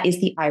behind that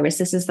is the iris.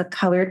 This is the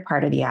colored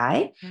part of the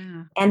eye,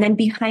 Yeah. and then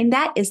behind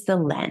that is the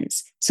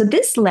lens. So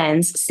this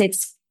lens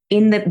sits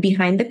in the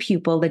behind the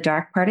pupil, the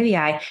dark part of the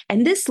eye,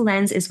 and this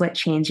lens is what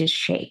changes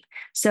shape.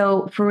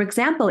 So, for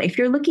example, if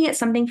you're looking at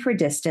something for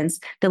distance,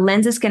 the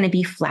lens is going to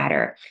be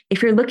flatter.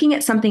 If you're looking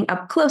at something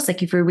up close,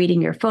 like if you're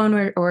reading your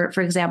phone or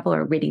for example,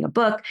 or reading a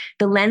book,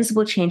 the lens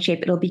will change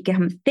shape. It'll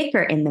become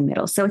thicker in the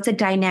middle. So it's a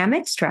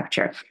dynamic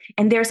structure.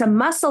 And there's a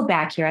muscle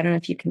back here. I don't know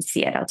if you can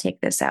see it. I'll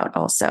take this out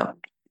also.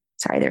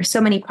 Sorry, there's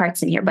so many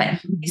parts in here, but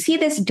you see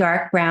this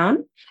dark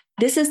brown?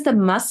 This is the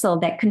muscle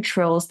that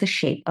controls the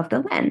shape of the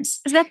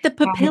lens. Is that the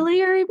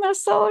papillary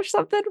muscle or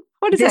something?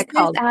 What is This that is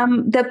called?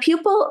 the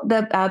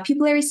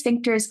pupillary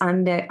sphincters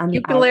on the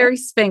iris. Pupillary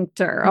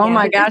sphincter. Oh Yeah,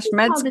 my but this gosh, is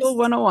med called school this.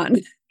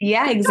 101.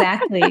 Yeah,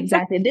 exactly,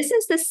 exactly. This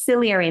is the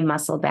ciliary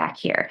muscle back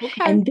here,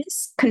 Okay. and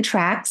this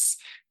contracts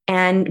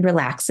and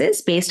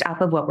relaxes based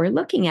off of what we're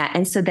looking at,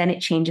 and so then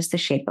it changes the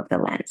shape of the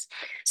lens.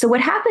 So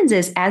what happens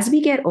is, as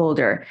we get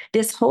older,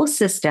 this whole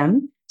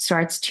system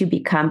starts to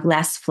become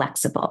less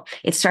flexible.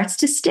 It starts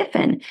to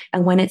stiffen.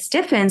 And when it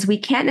stiffens, we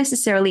can't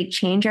necessarily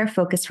change our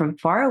focus from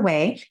far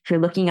away. If you're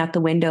looking out the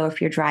window,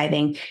 if you're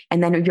driving,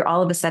 and then you're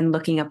all of a sudden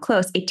looking up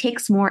close, it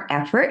takes more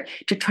effort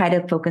to try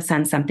to focus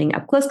on something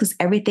up close because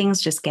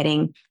everything's just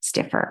getting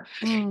stiffer.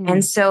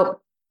 And so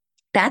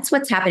that's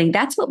what's happening.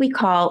 That's what we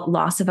call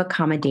loss of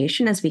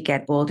accommodation as we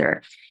get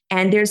older.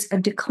 And there's a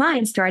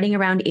decline starting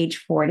around age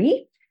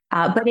 40.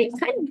 But it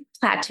kind of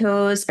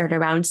plateaus at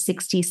around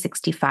 60,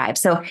 65.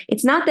 So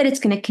it's not that it's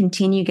going to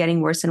continue getting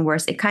worse and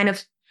worse. It kind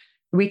of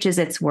reaches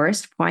its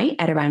worst point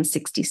at around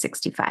 60,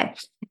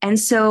 65. And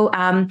so,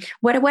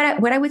 what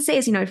I would say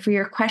is, for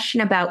your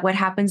question about what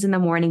happens in the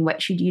morning,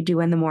 what should you do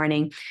in the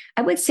morning?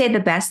 I would say the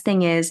best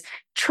thing is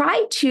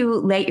try to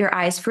let your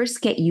eyes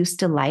first get used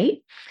to light.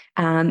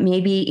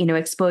 Maybe,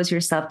 expose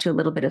yourself to a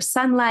little bit of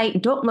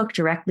sunlight. Don't look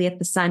directly at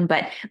the sun,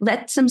 but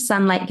let some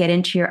sunlight get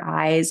into your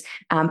eyes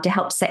to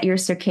help set your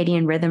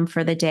circadian rhythm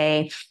for the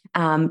day,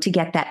 to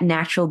get that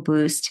natural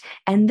boost.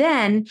 And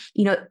then,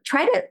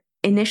 try to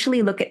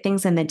initially look at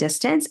things in the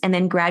distance and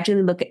then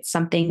gradually look at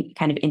something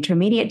kind of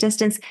intermediate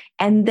distance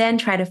and then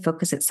try to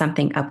focus at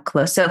something up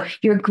close. So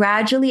you're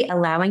gradually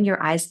allowing your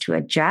eyes to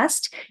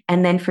adjust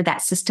and then for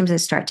that system to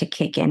start to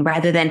kick in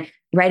rather than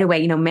right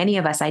away. Many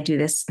of us, I do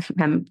this,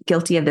 I'm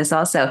guilty of this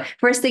also.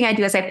 First thing I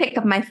do is I pick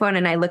up my phone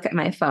and I look at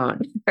my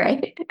phone,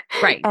 right?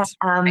 Right.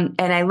 And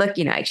I look,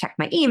 I check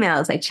my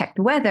emails, I check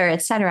the weather,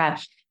 etc.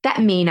 That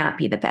may not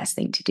be the best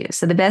thing to do.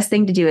 So the best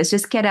thing to do is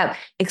just get up,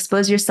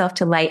 expose yourself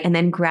to light, and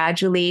then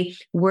gradually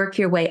work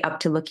your way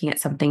up to looking at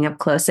something up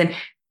close. And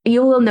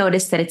you will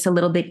notice that it's a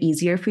little bit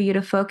easier for you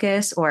to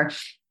focus. Or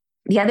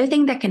the other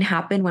thing that can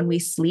happen when we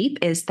sleep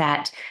is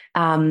that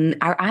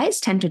our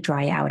eyes tend to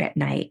dry out at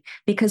night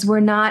because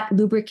we're not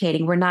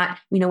lubricating. We're not,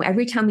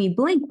 every time we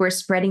blink, we're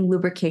spreading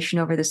lubrication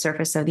over the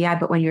surface of the eye.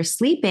 But when you're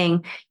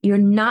sleeping, you're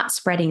not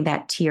spreading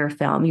that tear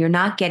film. You're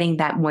not getting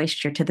that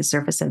moisture to the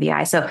surface of the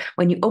eye. So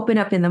when you open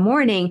up in the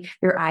morning,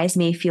 your eyes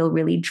may feel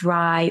really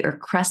dry or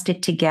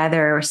crusted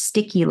together or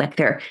sticky, like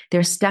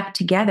they're stuck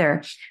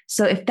together.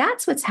 So if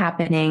that's what's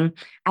happening,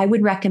 I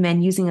would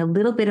recommend using a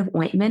little bit of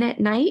ointment at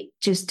night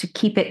just to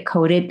keep it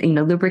coated,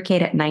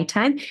 lubricate at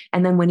nighttime.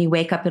 And then when you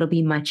wake up, it'll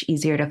be much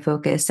easier to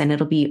focus and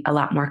it'll be a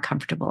lot more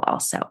comfortable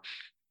also.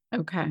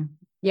 Okay.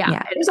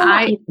 Yeah. There's a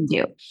lot you can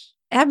do.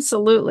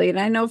 Absolutely. And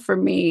I know for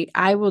me,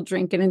 I will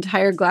drink an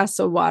entire glass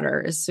of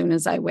water as soon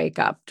as I wake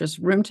up, just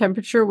room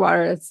temperature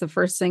water. That's the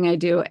first thing I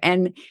do.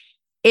 And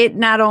it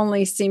not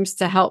only seems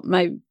to help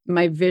my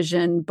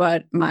vision,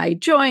 but my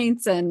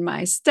joints and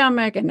my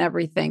stomach and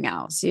everything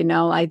else.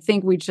 I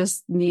think we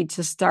just need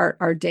to start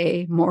our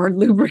day more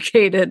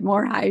lubricated,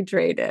 more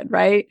hydrated,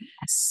 right?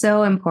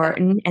 So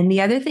important. And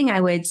the other thing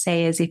I would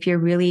say is if you're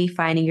really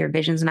finding your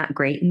vision's not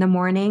great in the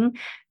morning,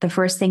 the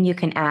first thing you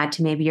can add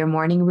to maybe your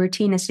morning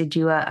routine is to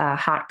do a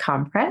hot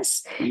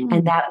compress.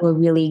 And that will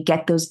really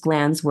get those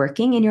glands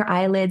working in your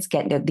eyelids,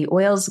 get the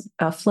oils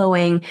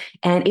flowing.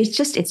 And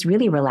it's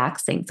really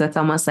relaxing. So it's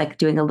almost like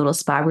doing a little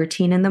spa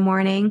routine in the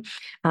morning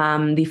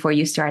before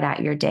you start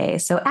out your day.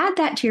 So add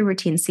that to your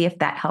routine, see if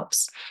that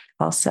helps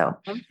also.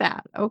 Love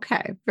that.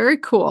 Okay. Very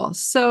cool.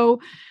 So,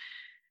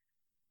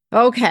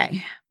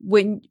 okay.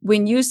 When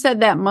you said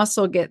that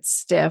muscle gets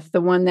stiff,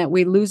 the one that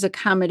we lose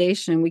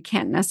accommodation, we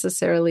can't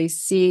necessarily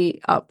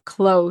see up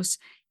close.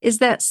 Is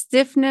that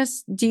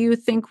stiffness, do you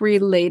think,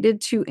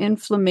 related to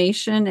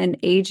inflammation and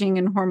aging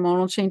and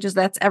hormonal changes?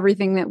 That's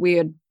everything that we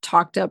had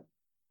talked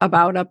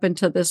about up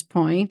until this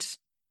point.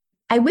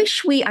 I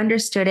wish we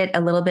understood it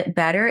a little bit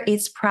better.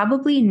 It's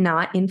probably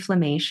not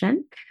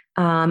inflammation.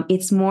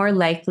 It's more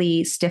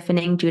likely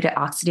stiffening due to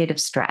oxidative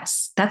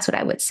stress. That's what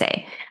I would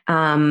say.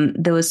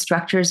 Those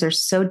structures are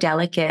so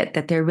delicate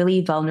that they're really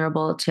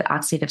vulnerable to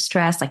oxidative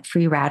stress, like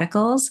free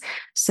radicals.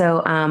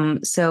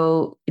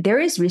 So there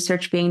is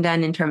research being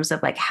done in terms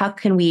of like, how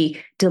can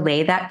we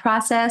delay that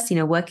process?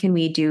 What can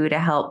we do to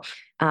help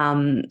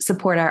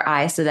support our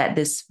eyes so that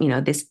this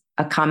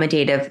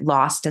accommodative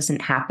loss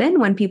doesn't happen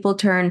when people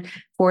turn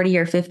 40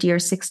 or 50 or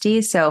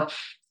 60. So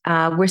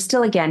we're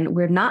still,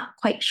 we're not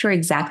quite sure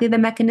exactly the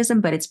mechanism,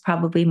 but it's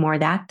probably more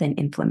that than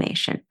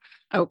inflammation.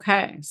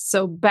 Okay.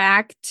 So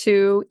back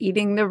to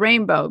eating the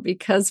rainbow,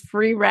 because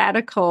free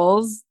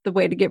radicals, the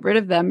way to get rid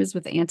of them is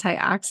with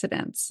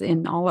antioxidants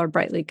in all our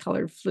brightly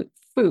colored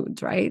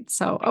foods, right?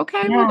 So,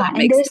 okay. Yeah. Well, that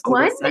makes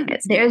total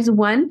sense. There's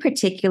one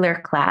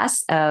particular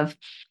class of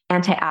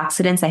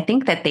antioxidants. I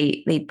think that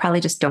they probably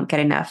just don't get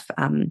enough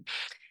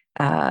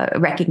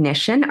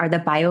recognition are the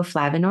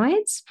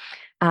bioflavonoids.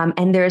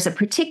 And there's a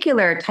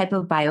particular type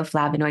of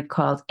bioflavonoid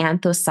called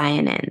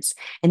anthocyanins.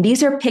 And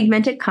these are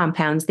pigmented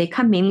compounds. They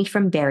come mainly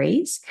from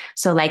berries.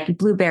 So like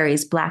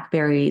blueberries,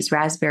 blackberries,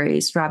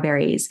 raspberries,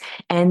 strawberries,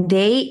 and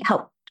they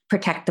help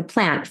protect the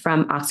plant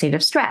from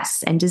oxidative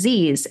stress and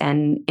disease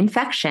and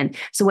infection.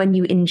 So when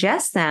you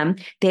ingest them,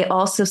 they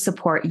also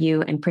support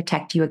you and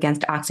protect you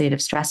against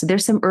oxidative stress. So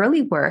there's some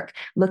early work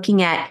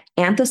looking at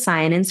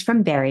anthocyanins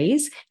from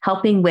berries,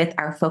 helping with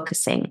our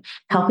focusing,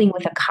 helping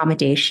with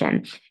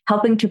accommodation,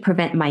 helping to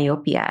prevent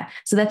myopia.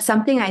 So that's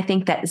something I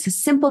think that is a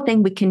simple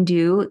thing we can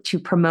do to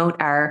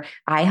promote our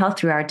eye health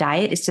through our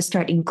diet is to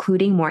start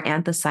including more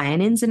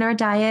anthocyanins in our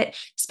diet,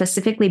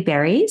 specifically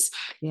berries,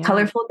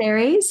 colorful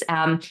berries.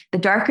 The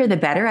darker, the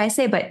better, I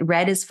say, but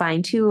red is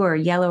fine too, or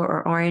yellow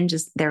or orange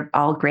they're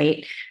all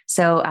great.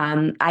 So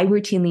I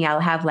routinely, I'll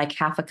have like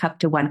half a cup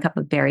to 1 cup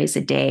of berries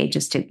a day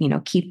just to,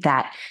 keep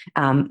that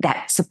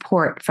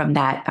support from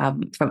that,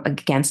 from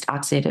against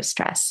oxidative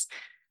stress.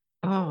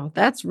 Oh,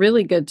 that's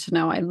really good to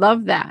know. I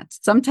love that.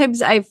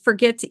 Sometimes I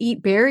forget to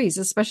eat berries,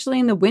 especially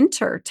in the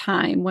winter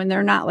time when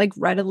they're not like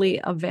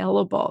readily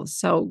available.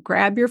 So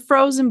grab your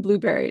frozen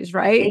blueberries,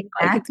 right? Like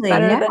it's Exactly.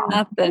 better Yeah. than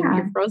nothing. Your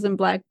Yeah. frozen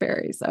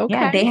blackberries. Yeah.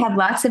 Okay. They have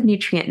lots of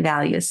nutrient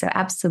value. So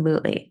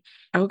absolutely.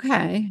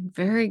 Okay,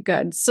 very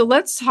good. So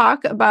let's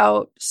talk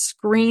about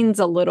screens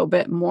a little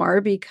bit more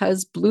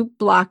because blue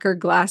blocker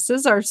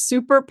glasses are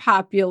super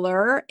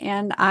popular.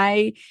 And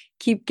I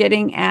keep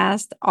getting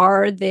asked,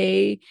 are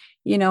they,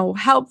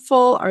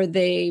 helpful? Are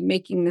they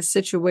making the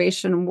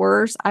situation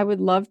worse? I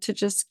would love to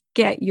just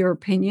get your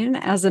opinion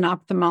as an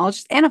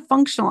ophthalmologist and a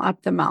functional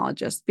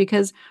ophthalmologist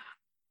because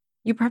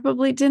you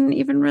probably didn't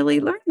even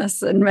really learn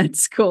this in med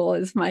school,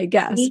 is my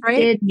guess, We right?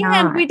 did And we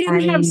not. I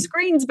didn't have mean,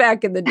 screens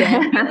back in the day. I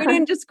mean, we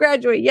didn't just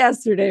graduate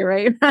yesterday,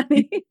 right,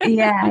 Rani?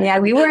 yeah,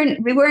 we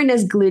weren't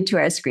as glued to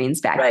our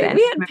screens back Right. then.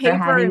 We I had remember paper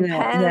having and the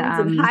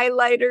pens and I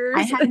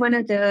highlighters. had one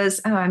of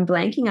those, oh, I'm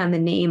blanking on the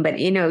name, but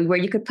where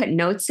you could put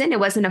notes in. It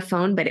wasn't a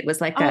phone, but it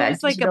was like Oh, a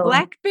it's like a digital.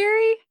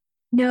 BlackBerry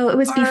No, it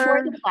was before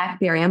or the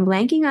BlackBerry. I'm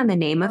blanking on the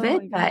name of oh it,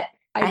 my gosh. but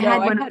I I know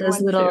had I one of had those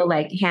one little too.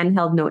 like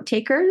handheld note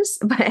takers,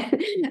 but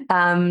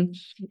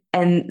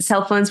and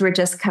cell phones were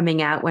just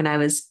coming out when I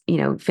was,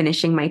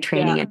 finishing my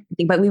training Yeah. and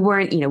everything. But we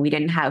weren't, we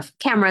didn't have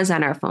cameras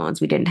on our phones,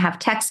 we didn't have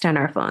text on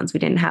our phones, we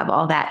didn't have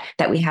all that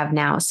we have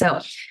now. So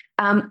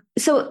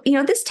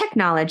this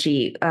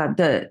technology,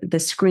 the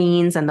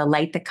screens and the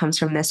light that comes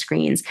from the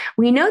screens,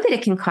 we know that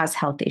it can cause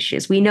health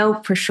issues. We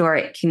know for sure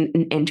it can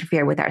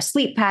interfere with our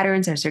sleep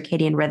patterns, our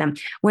circadian rhythm.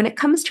 When it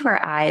comes to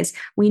our eyes,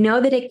 we know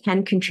that it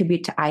can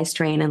contribute to eye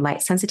strain and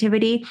light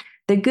sensitivity.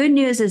 The good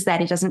news is that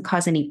it doesn't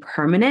cause any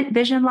permanent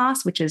vision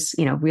loss, which is,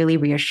 really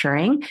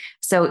reassuring.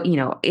 So,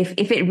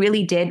 if it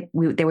really did,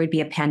 there would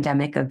be a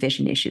pandemic of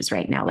vision issues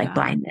right now, like Yeah.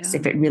 blindness, Yeah.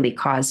 if it really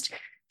caused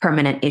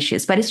permanent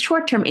issues. But it's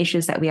short-term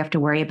issues that we have to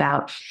worry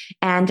about.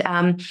 And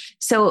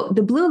so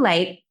the blue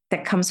light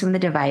that comes from the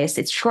device,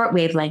 it's short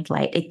wavelength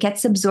light. It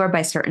gets absorbed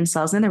by certain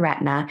cells in the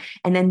retina,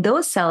 and then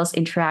those cells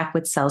interact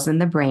with cells in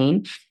the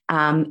brain,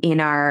 in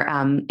our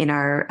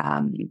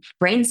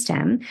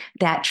brainstem,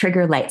 that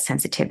trigger light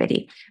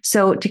sensitivity.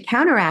 So to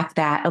counteract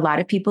that, a lot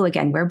of people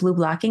again wear blue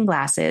blocking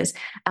glasses.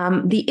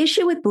 The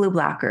issue with blue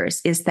blockers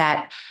is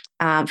that,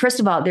 first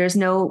of all, there's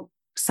no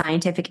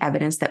scientific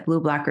evidence that blue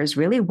blockers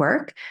really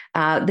work.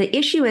 The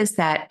issue is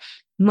that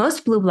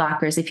most blue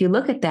blockers, if you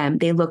look at them,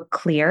 they look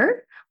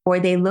clear or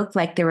they look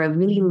like they're a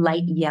really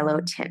light yellow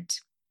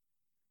tint.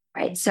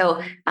 Right.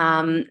 So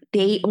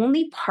they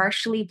only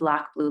partially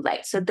block blue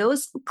light. So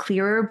those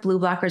clearer blue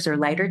blockers or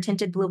lighter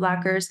tinted blue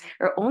blockers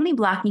are only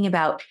blocking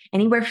about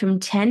anywhere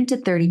from 10 to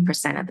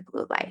 30% of the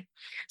blue light.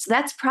 So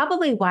that's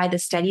probably why the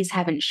studies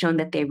haven't shown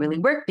that they really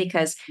work,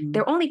 because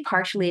they're only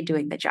partially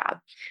doing the job.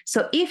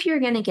 So if you're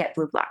going to get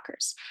blue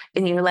blockers,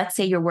 and let's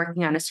say you're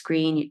working on a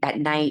screen at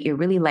night, you're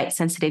really light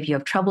sensitive, you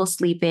have trouble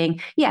sleeping,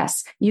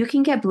 yes, you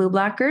can get blue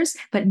blockers,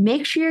 but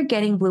make sure you're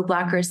getting blue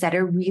blockers that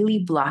are really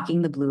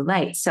blocking the blue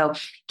light. So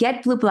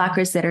get blue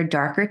blockers that are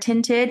darker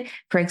tinted,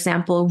 for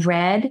example,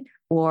 red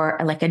or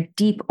like a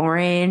deep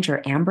orange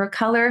or amber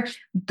color.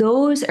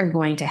 Those are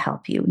going to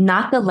help you,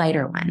 not the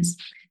lighter ones,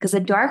 because the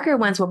darker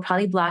ones will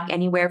probably block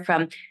anywhere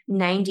from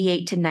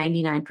 98 to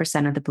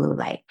 99% of the blue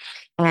light.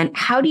 And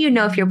how do you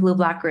know if your blue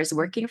blocker is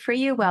working for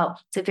you? Well,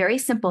 it's a very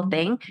simple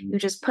thing. You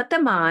just put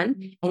them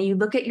on and you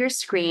look at your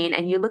screen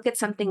and you look at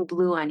something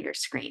blue on your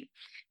screen.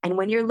 And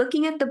when you're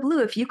looking at the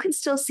blue, if you can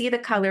still see the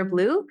color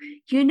blue,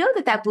 you know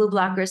that blue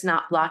blocker is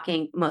not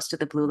blocking most of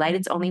the blue light.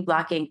 It's only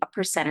blocking a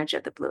percentage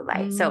of the blue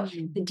light. So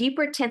the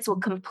deeper tints will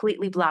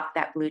completely block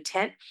that blue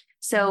tint.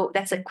 So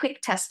that's a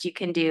quick test you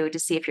can do to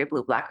see if your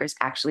blue blocker is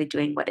actually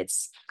doing what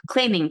it's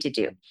claiming to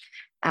do.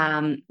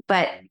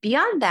 But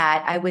beyond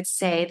that, I would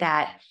say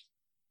that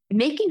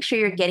making sure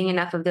you're getting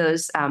enough of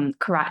those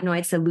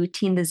carotenoids, the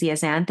lutein, the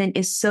zeaxanthin,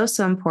 is so,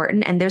 so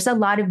important. And there's a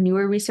lot of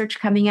newer research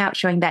coming out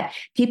showing that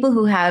people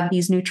who have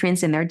these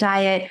nutrients in their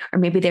diet, or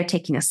maybe they're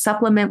taking a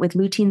supplement with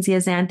lutein,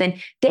 zeaxanthin,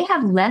 they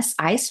have less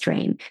eye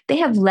strain. They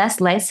have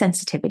less light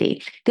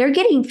sensitivity. They're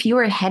getting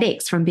fewer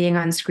headaches from being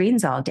on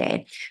screens all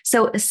day.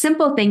 So a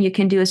simple thing you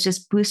can do is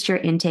just boost your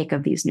intake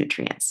of these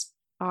nutrients.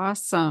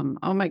 Awesome.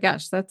 Oh my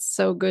gosh, that's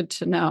so good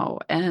to know.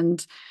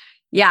 And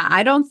yeah,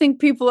 I don't think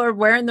people are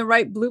wearing the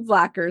right blue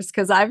blockers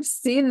because I've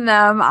seen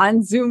them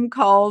on Zoom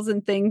calls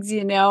and things,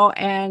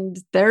 and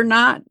they're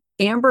not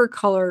amber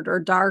colored or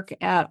dark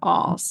at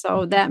all.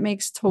 So that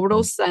makes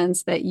total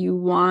sense that you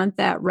want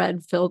that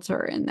red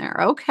filter in there.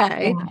 Yeah.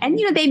 Okay. And,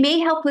 they may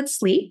help with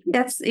sleep.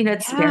 That's,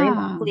 it's very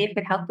Yeah. likely it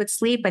could help with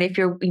sleep. But if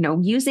you're,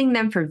 using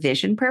them for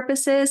vision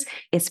purposes,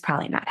 it's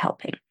probably not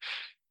helping.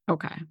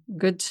 Okay.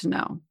 Good to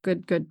know.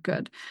 Good, good,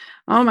 good.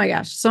 Oh my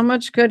gosh. So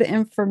much good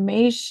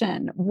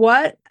information.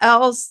 What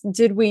else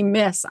did we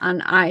miss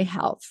on eye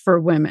health for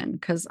women?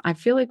 Because I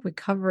feel like we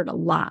covered a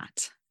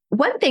lot.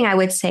 One thing I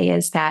would say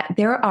is that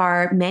there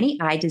are many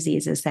eye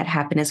diseases that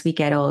happen as we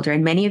get older,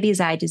 and many of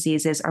these eye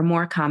diseases are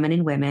more common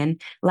in women,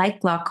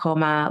 like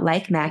glaucoma,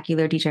 like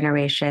macular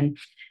degeneration.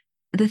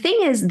 the thing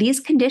is, these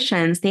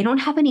conditions, they don't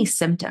have any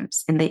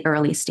symptoms in the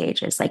early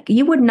stages. Like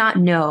you would not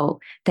know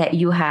that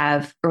you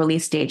have early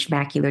stage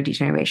macular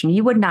degeneration.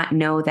 You would not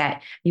know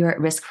that you're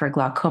at risk for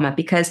glaucoma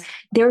because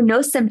there are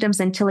no symptoms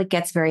until it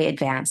gets very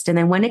advanced. And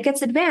then when it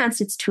gets advanced,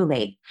 it's too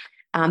late.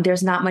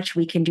 There's not much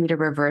we can do to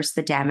reverse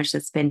the damage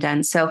that's been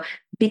done. So,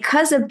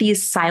 because of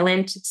these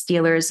silent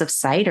stealers of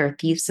sight or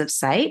thieves of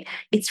sight,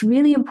 it's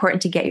really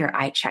important to get your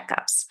eye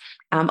checkups.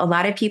 A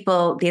lot of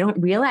people, they don't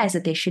realize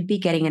that they should be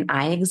getting an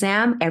eye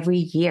exam every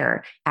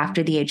year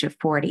after the age of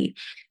 40.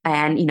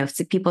 And,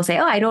 so people say,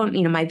 oh, I don't,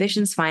 my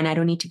vision's fine. I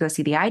don't need to go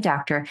see the eye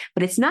doctor.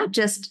 But it's not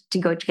just to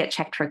go to get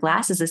checked for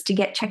glasses, it's to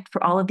get checked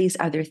for all of these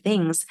other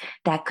things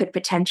that could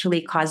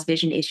potentially cause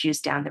vision issues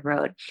down the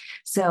road.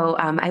 So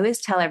I always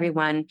tell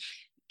everyone,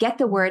 get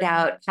the word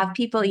out, have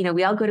people,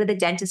 we all go to the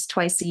dentist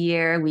twice a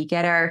year. We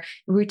get our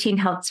routine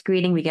health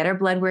screening. We get our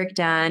blood work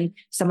done.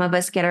 Some of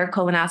us get our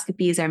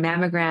colonoscopies, our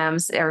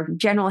mammograms, our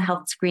general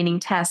health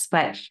screening tests.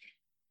 But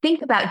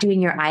think about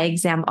doing your eye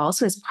exam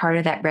also as part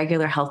of that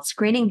regular health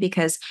screening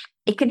because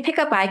it can pick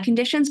up eye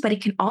conditions, but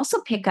it can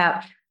also pick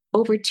up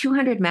over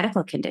 200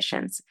 medical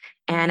conditions.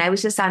 And I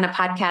was just on a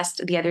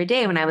podcast the other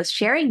day when I was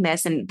sharing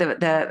this, and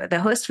the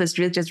host was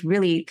just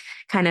really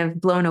kind of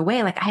blown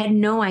away. Like I had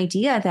no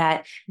idea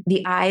that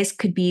the eyes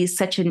could be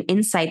such an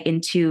insight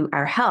into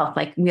our health.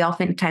 Like we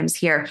oftentimes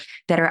hear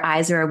that our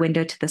eyes are a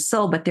window to the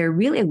soul, but they're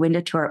really a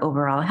window to our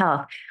overall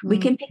health. We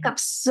can pick up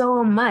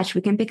so much.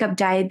 We can pick up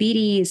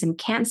diabetes and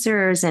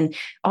cancers and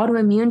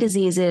autoimmune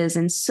diseases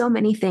and so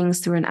many things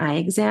through an eye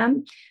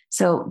exam.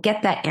 So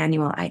get that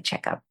annual eye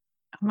checkup.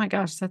 Oh my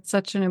gosh, that's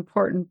such an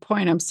important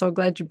point. I'm so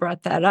glad you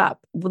brought that up.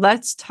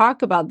 Let's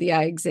talk about the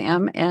eye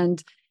exam.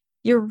 And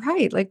you're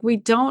right. Like we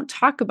don't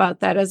talk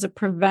about that as a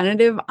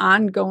preventative,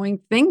 ongoing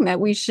thing that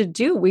we should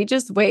do. We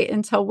just wait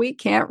until we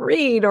can't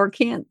read or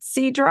can't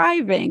see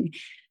driving.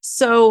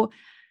 So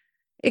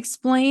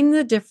explain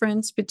the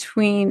difference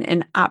between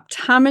an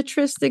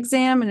optometrist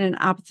exam and an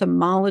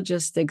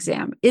ophthalmologist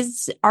exam.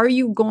 Are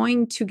you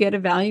going to get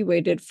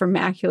evaluated for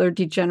macular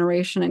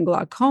degeneration and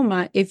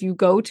glaucoma if you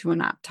go to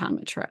an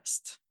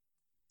optometrist?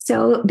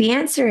 So the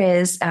answer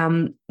is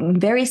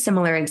very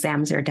similar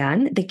exams are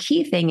done. The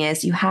key thing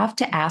is you have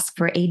to ask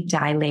for a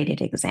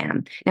dilated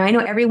exam. Now, I know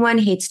everyone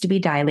hates to be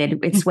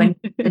dilated. It's when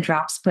the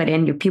drops put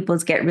in, your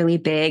pupils get really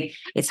big.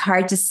 It's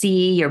hard to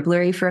see. You're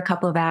blurry for a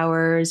couple of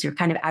hours. You're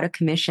kind of out of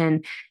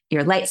commission.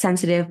 You're light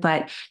sensitive,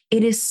 but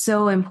it is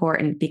so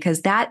important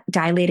because that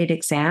dilated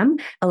exam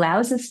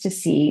allows us to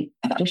see,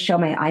 I'll just show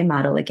my eye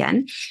model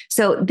again.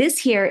 So this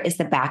here is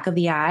the back of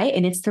the eye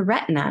and it's the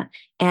retina.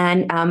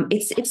 And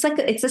it's like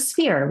it's a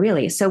sphere,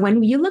 really. So when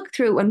we look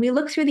through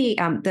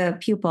the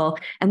pupil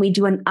and we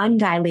do an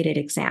undilated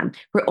exam,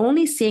 we're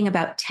only seeing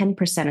about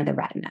 10% of the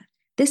retina.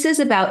 This is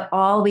about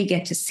all we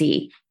get to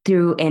see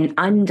through an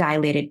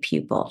undilated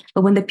pupil.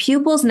 But when the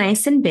pupil's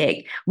nice and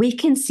big, we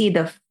can see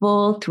the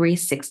full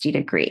 360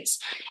 degrees.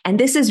 And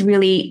this is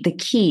really the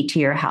key to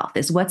your health,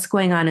 is what's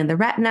going on in the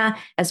retina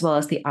as well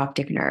as the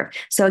optic nerve.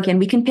 So again,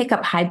 we can pick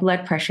up high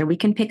blood pressure. We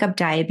can pick up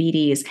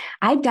diabetes.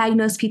 I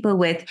diagnose people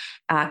with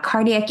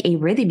cardiac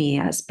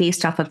arrhythmias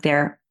based off of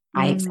their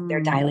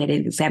their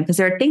dilated exam, because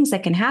there are things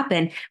that can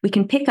happen. We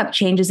can pick up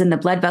changes in the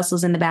blood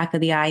vessels in the back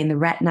of the eye and the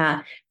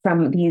retina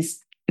from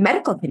these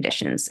medical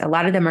conditions. A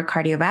lot of them are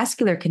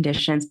cardiovascular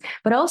conditions,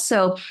 but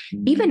also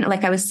even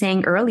like I was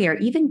saying earlier,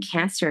 even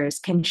cancers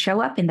can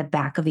show up in the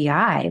back of the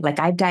eye. Like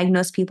I've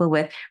diagnosed people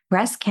with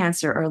breast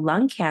cancer or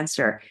lung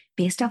cancer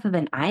based off of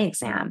an eye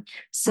exam.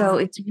 So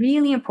it's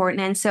really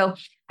important. And so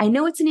I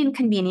know it's an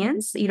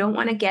inconvenience. You don't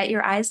want to get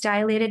your eyes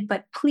dilated,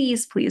 but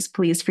please, please,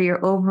 please, for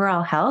your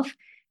overall health,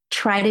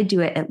 try to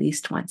do it at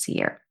least once a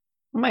year.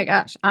 Oh my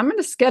gosh, I'm going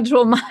to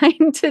schedule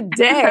mine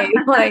today.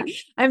 Like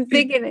I'm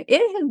thinking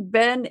it has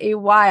been a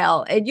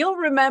while, and you'll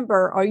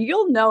remember, or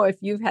you'll know if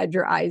you've had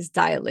your eyes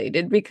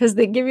dilated, because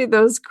they give you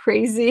those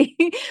crazy,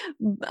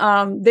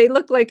 they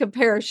look like a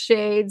pair of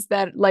shades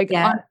that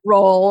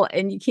unroll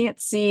and you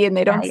can't see and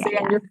they don't stay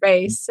on your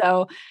face.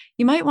 So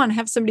you might want to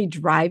have somebody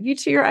drive you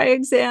to your eye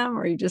exam,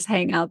 or you just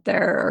hang out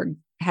there, or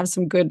have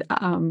some good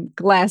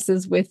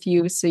glasses with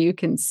you so you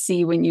can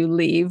see when you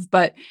leave.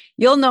 But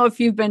you'll know if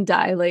you've been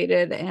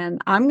dilated,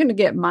 and I'm going to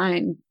get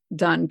mine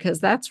done because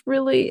that's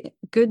really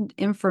good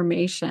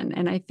information.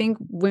 And I think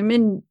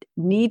women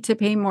need to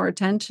pay more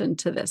attention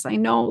to this. I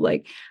know,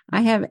 like,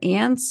 I have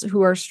aunts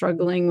who are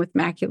struggling with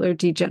macular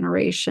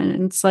degeneration,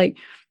 and it's like,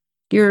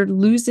 you're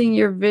losing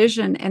your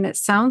vision, and it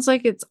sounds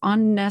like it's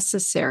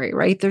unnecessary,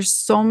 right? There's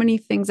so many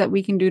things that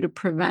we can do to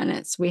prevent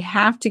it. So we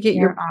have to get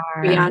your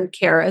beyond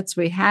carrots.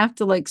 We have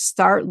to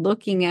start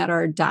looking at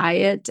our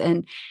diet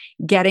and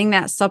getting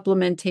that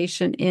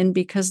supplementation in,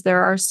 because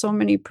there are so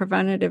many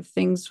preventative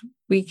things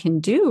we can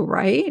do,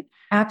 right?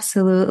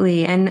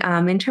 Absolutely. And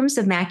in terms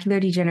of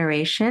macular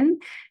degeneration,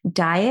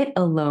 diet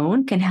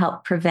alone can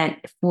help prevent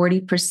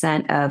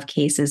 40% of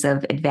cases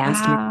of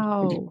advanced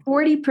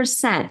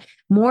 40%,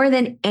 more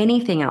than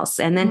anything else.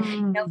 And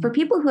then for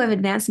people who have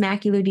advanced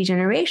macular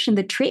degeneration,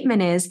 the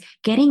treatment is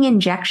getting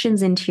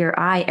injections into your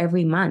eye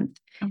every month.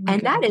 Oh my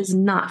And that gosh. is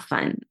not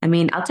fun. I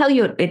mean, I'll tell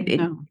you, it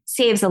No.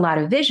 saves a lot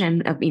of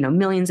vision of,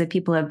 millions of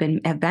people have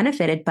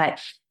benefited, but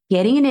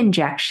getting an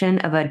injection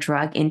of a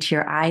drug into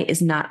your eye is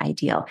not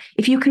ideal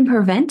if you can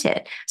prevent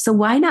it. So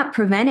why not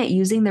prevent it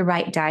using the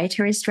right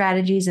dietary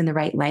strategies and the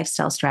right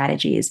lifestyle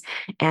strategies?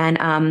 And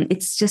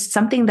it's just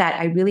something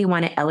that I really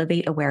want to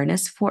elevate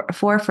awareness for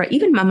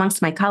even amongst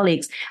my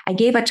colleagues. I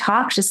gave a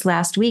talk just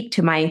last week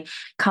to my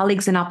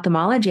colleagues in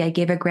ophthalmology. I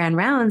gave a grand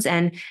rounds,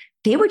 and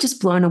they were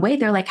just blown away.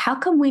 They're like, how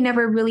come we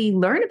never really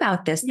learn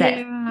about this? That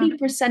Yeah.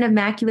 50% of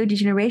macular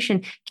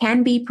degeneration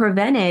can be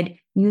prevented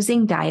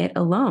using diet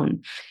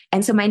alone.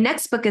 And so my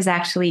next book is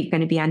actually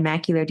going to be on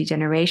macular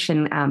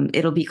degeneration.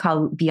 It'll be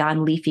called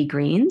Beyond Leafy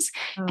Greens.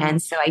 Oh.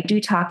 And so I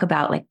do talk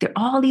about like there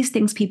are all these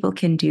things people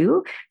can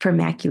do for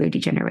macular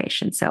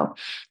degeneration. So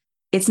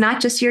it's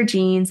not just your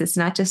genes. It's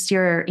not just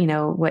your,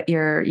 what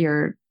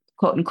your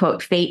quote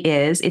unquote fate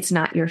is. It's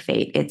not your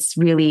fate. It's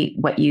really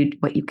what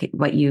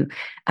you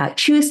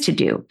choose to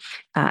do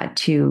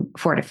to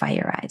fortify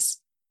your eyes.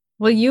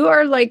 Well, you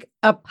are like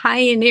a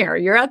pioneer.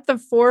 You're at the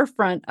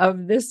forefront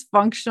of this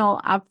functional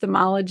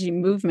ophthalmology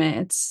movement.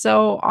 It's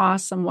so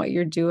awesome what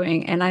you're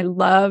doing. And I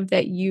love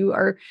that you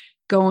are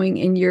going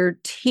and you're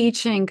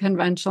teaching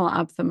conventional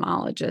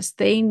ophthalmologists.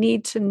 They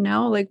need to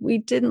know, like, we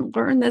didn't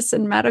learn this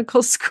in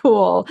medical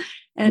school.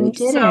 We And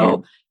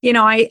so, didn't.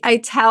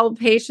 I tell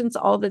patients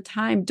all the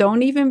time,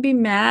 don't even be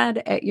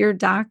mad at your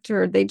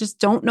doctor. They just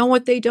don't know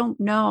what they don't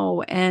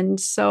know. And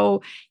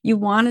so you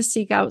want to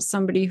seek out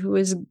somebody who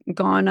has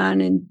gone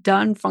on and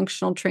done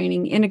functional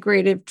training,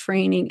 integrative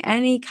training,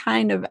 any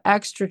kind of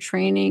extra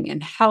training in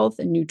health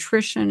and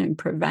nutrition and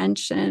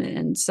prevention.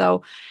 And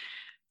so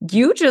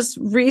you just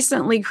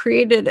recently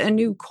created a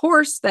new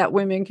course that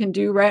women can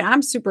do, right?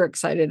 I'm super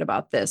excited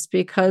about this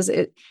because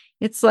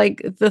it's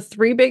like the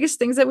three biggest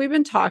things that we've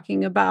been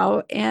talking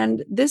about.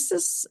 And this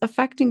is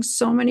affecting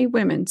so many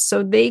women.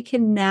 So they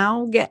can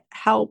now get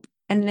help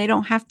and they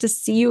don't have to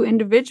see you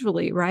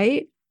individually,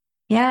 right?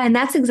 Yeah, and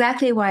that's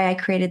exactly why I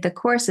created the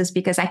courses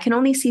because I can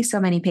only see so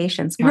many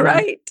patients one-on-one.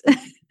 Right.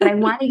 But I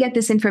want to get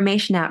this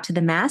information out to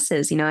the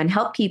masses, and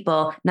help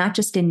people, not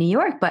just in New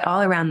York, but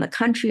all around the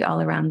country,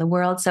 all around the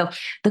world. So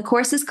the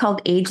course is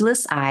called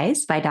Ageless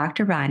Eyes by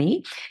Dr.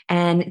 Rani.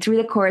 And through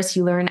the course,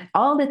 you learn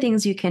all the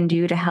things you can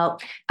do to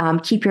help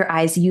keep your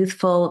eyes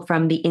youthful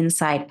from the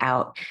inside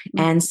out.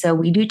 And so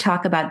we do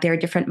talk about their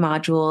different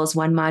modules.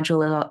 One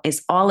module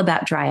is all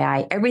about dry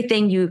eye.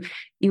 Everything you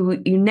were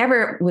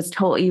never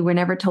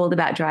told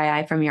about dry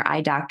eye from your eye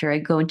doctor. I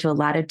go into a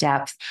lot of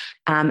depth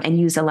and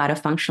use a lot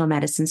of functional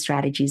medicine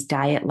strategies,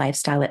 diet,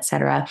 lifestyle,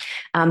 etc.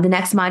 The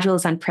next module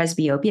is on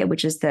presbyopia,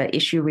 which is the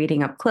issue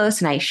reading up close.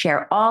 And I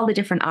share all the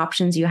different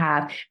options you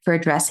have for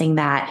addressing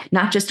that,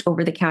 not just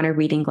over-the-counter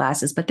reading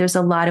glasses, but there's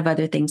a lot of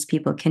other things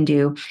people can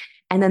do.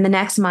 And then the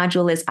next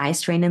module is eye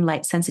strain and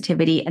light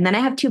sensitivity. And then I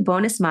have two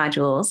bonus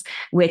modules,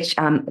 which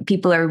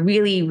people are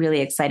really, really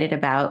excited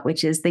about,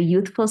 which is the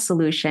youthful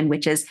solution,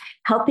 which is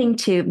helping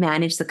to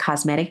manage the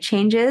cosmetic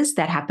changes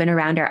that happen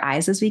around our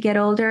eyes as we get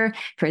older.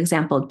 For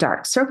example,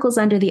 dark circles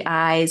under the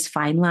eyes,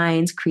 fine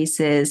lines,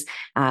 creases,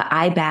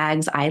 eye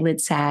bags, eyelid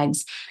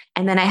sags.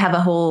 And then I have a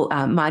whole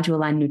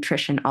module on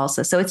nutrition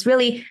also. So it's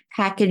really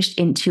packaged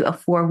into a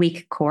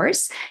 4-week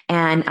course.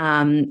 And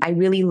I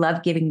really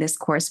love giving this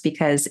course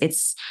because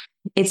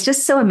it's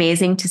just so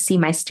amazing to see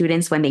my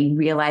students when they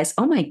realize,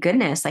 oh my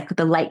goodness, like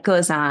the light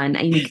goes on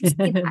and you can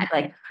see that,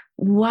 like,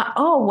 wow,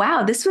 oh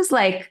wow, this was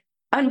like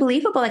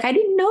unbelievable. Like I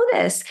didn't know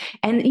this.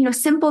 And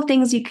simple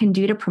things you can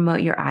do to promote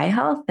your eye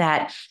health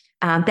that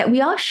we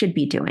all should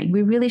be doing.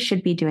 We really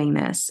should be doing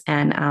this.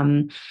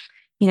 And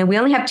we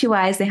only have two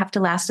eyes. They have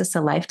to last us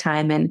a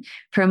lifetime. And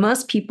for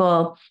most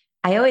people,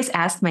 I always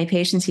ask my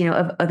patients,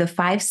 of the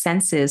 5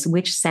 senses,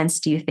 which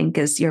sense do you think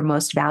is your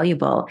most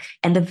valuable?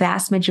 And the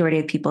vast majority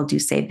of people do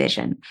say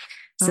vision.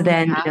 So Oh,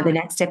 then, yeah. the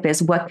next step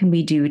is what can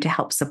we do to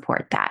help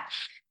support that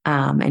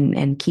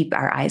and keep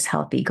our eyes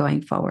healthy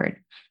going forward?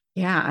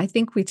 Yeah, I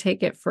think we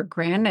take it for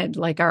granted.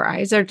 Like our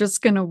eyes are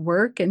just going to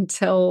work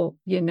until,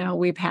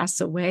 we pass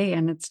away.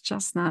 And it's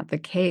just not the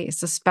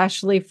case,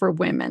 especially for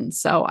women.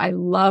 So I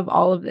love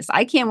all of this.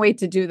 I can't wait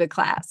to do the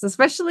class,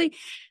 especially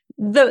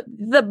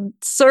the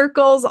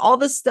circles, all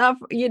the stuff,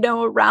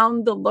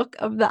 around the look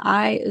of the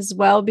eye as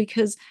well,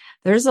 because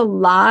there's a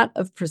lot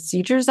of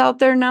procedures out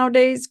there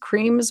nowadays,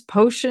 creams,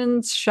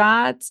 potions,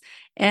 shots,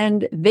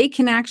 and they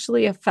can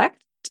actually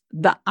affect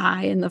the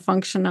eye and the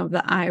function of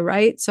the eye,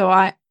 right? So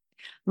I'm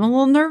a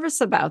little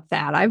nervous about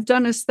that. I've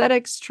done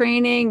aesthetics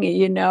training,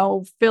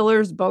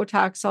 fillers,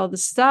 Botox, all the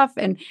stuff.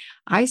 And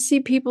I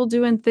see people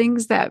doing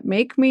things that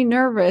make me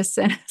nervous.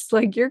 And it's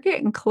like, you're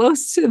getting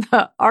close to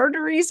the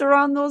arteries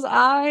around those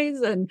eyes.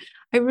 And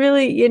I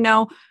really,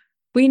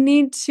 we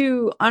need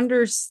to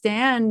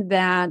understand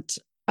that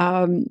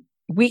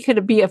we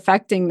could be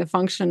affecting the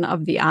function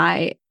of the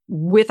eye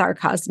with our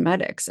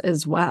cosmetics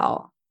as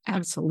well.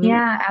 Absolutely.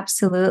 Yeah,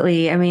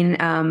 absolutely. I mean,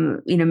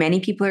 many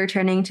people are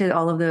turning to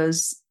all of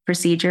those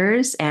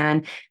procedures.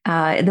 And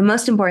the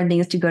most important thing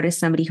is to go to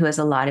somebody who has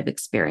a lot of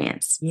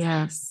experience.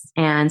 Yes.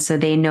 And so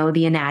they know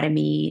the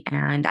anatomy.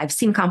 And I've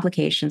seen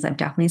complications. I've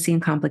definitely seen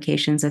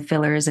complications of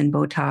fillers and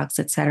Botox,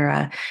 et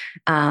cetera,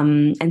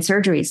 and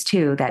surgeries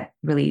too, that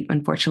really,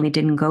 unfortunately,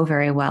 didn't go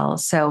very well.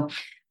 So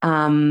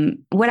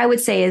what I would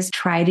say is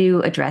try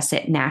to address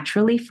it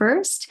naturally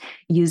first,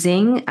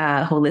 using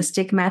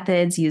holistic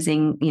methods,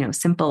 using,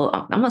 simple,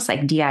 almost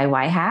like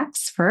DIY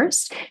hacks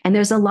first. And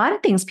there's a lot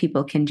of things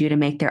people can do to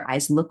make their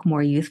eyes look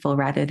more youthful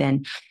rather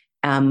than,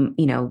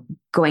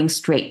 going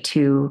straight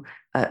to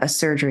a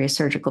surgery, a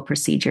surgical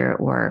procedure,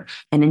 or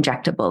an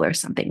injectable or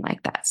something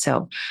like that.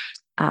 So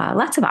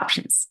lots of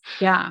options.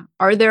 Yeah.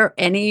 Are there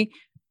any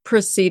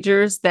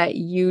procedures that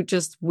you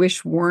just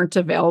wish weren't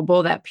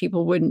available that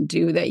people wouldn't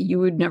do, that you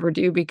would never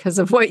do because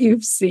of what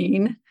you've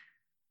seen?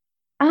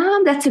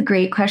 That's a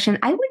great question.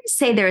 I wouldn't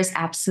say there is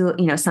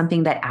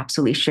something that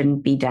absolutely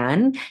shouldn't be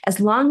done, as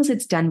long as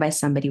it's done by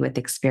somebody with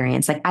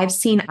experience. Like I've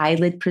seen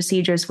eyelid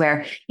procedures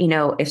where,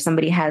 if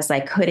somebody has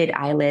like hooded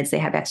eyelids, they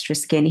have extra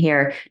skin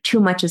here, too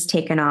much is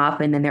taken off,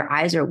 and then their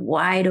eyes are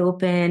wide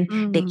open.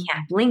 They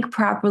can't blink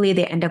properly.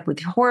 They end up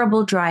with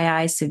horrible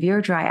dry eyes,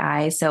 severe dry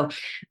eyes. So,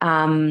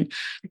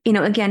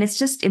 again, it's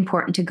just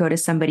important to go to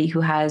somebody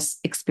who has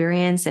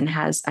experience and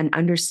has an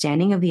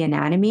understanding of the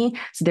anatomy.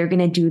 So they're going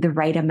to do the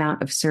right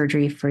amount of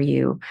surgery for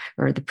you,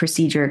 or the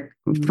procedure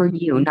for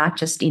you, not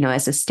just,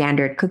 as a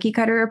standard cookie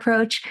cutter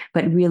approach,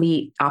 but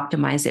really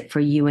optimize it for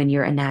you and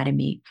your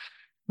anatomy.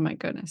 Oh my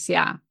goodness.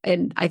 Yeah.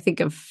 And I think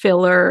of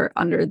filler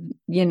under,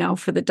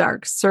 for the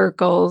dark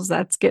circles,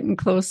 that's getting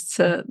close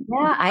to.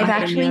 Yeah, I've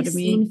actually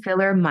seen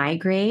filler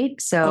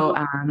migrate. So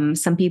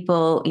some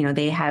people,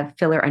 they have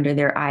filler under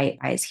their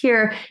eyes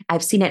here.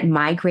 I've seen it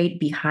migrate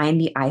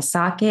behind the eye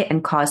socket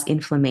and cause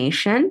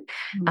inflammation.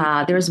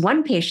 There was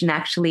one patient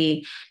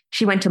actually.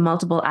 She went to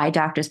multiple eye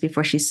doctors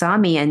before she saw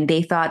me, and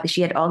they thought that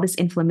she had all this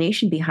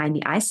inflammation behind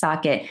the eye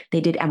socket.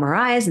 They did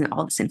MRIs and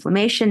all this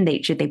inflammation. They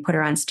put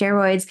her on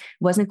steroids,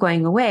 wasn't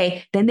going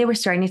away. Then they were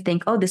starting to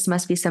think, oh, this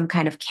must be some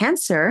kind of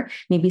cancer,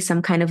 maybe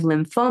some kind of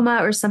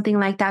lymphoma or something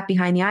like that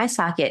behind the eye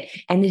socket.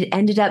 And it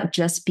ended up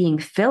just being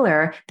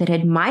filler that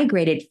had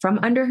migrated from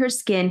under her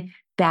skin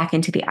back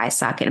into the eye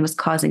socket and was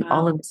causing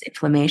all of this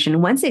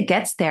inflammation. Once it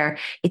gets there,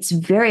 it's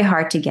very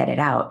hard to get it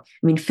out.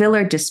 I mean,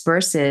 filler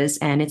disperses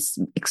and it's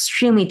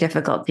extremely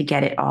difficult to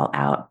get it all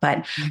out.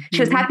 But she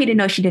was happy to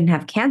know she didn't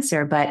have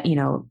cancer, but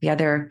the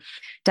other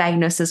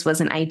diagnosis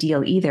wasn't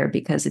ideal either,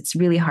 because it's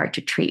really hard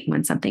to treat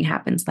when something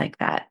happens like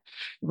that.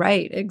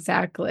 Right,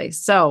 exactly.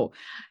 So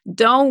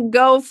don't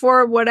go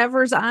for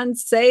whatever's on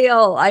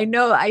sale. I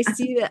know I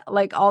see that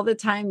like all the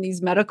time,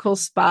 these medical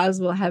spas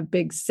will have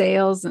big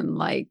sales and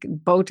like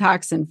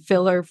Botox and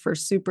filler for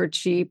super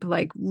cheap.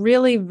 Like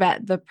really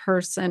vet the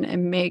person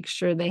and make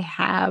sure they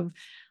have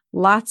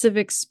lots of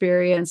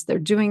experience. They're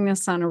doing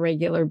this on a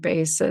regular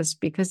basis,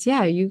 because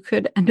you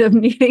could end up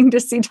needing to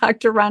see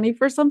Dr. Rani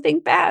for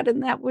something bad,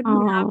 and that would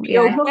not be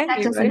okay. I hope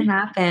that doesn't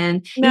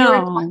happen. No. You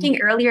were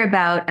talking earlier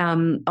about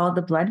all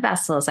the blood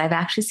vessels. I've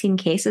actually seen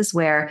cases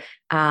where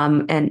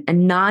a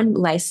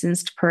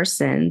non-licensed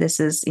person, this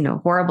is,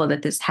 horrible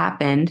that this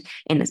happened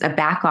in a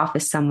back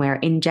office somewhere,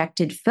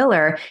 injected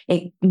filler.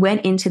 It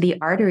went into the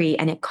artery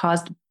and it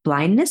caused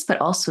blindness, but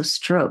also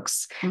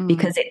strokes,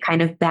 because it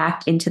kind of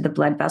backed into the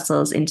blood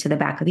vessels, into the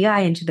back of the eye,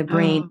 into the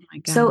brain.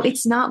 So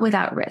it's not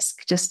without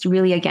risk. Just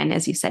really, again,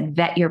 as you said,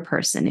 vet your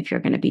person if you're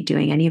going to be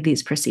doing any of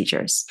these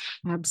procedures.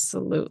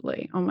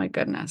 Absolutely. Oh my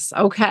goodness.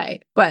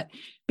 Okay. But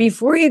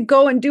before you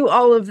go and do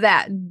all of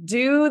that,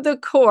 do the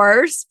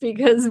course,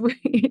 because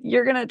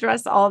you're going to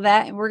address all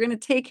that and we're going to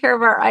take care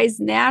of our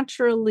eyes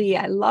naturally.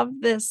 I love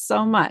this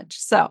so much.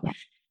 So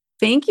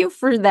thank you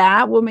for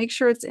that. We'll make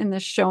sure it's in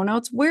the show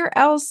notes. Where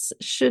else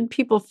should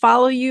people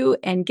follow you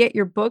and get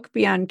your book,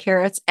 Beyond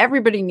Carrots?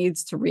 Everybody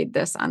needs to read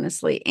this,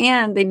 honestly,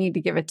 and they need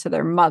to give it to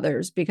their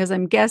mothers, because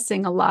I'm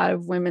guessing a lot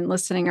of women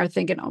listening are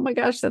thinking, oh my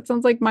gosh, that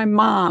sounds like my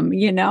mom,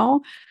 Yeah,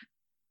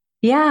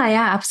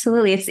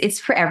 absolutely. It's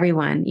for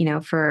everyone,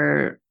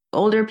 for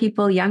older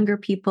people, younger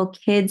people,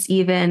 kids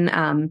even.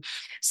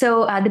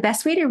 So the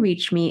best way to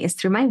reach me is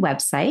through my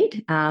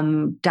website,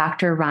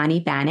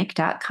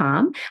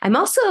 drranibannock.com. I'm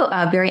also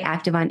very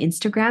active on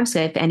Instagram.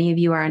 So if any of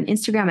you are on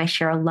Instagram, I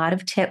share a lot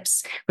of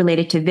tips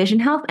related to vision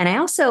health. And I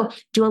also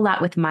do a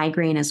lot with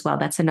migraine as well.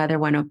 That's another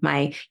one of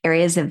my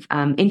areas of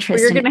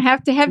interest. We're going to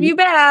have you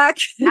back.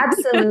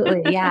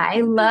 Absolutely. Yeah.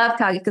 I love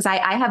talking, because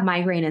I have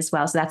migraine as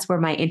well. So that's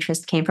where my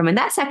interest came from. And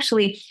that's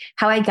actually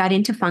how I got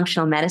into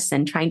functional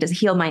medicine, trying to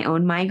heal my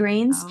own migraines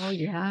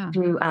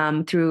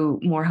through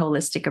more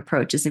holistic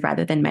approaches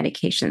rather than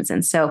medications.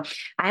 And so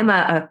I'm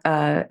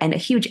a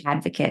huge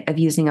advocate of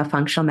using a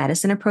functional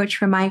medicine approach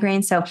for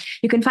migraine. So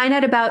you can find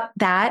out about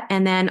that.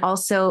 And then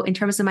also in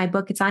terms of my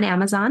book, it's on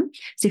Amazon.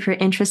 So if you're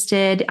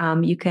interested,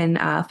 you can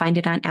find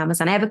it on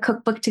Amazon. I have a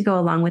cookbook to go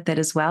along with it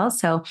as well.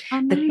 So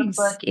the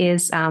cookbook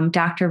is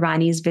Dr.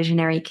 Rani's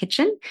Visionary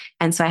Kitchen.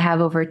 And so I have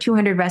over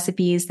 200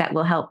 recipes that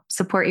will help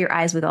support your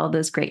eyes with all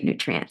those great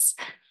nutrients.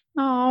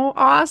 Oh,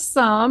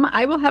 awesome.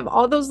 I will have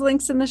all those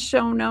links in the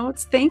show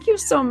notes. Thank you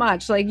so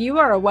much. Like, you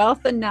are a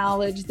wealth of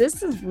knowledge.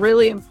 This is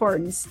really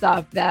important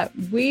stuff that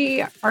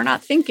we are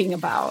not thinking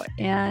about.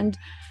 And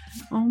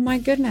oh my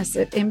goodness,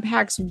 it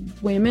impacts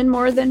women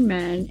more than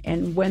men.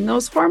 And when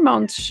those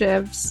hormones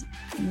shifts,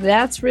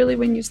 that's really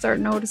when you start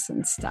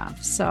noticing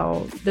stuff.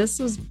 So this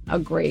was a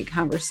great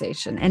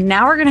conversation. And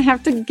now we're going to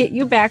have to get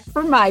you back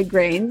for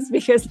migraines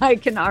because I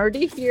can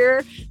already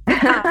hear the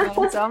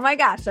comments. Oh my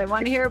gosh, I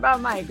want to hear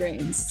about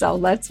migraines. So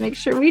let's make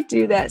sure we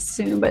do that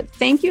soon. But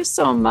thank you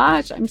so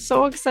much. I'm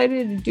so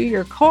excited to do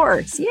your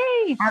course.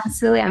 Yay.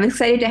 Absolutely. I'm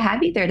excited to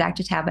have you there,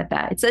 Dr.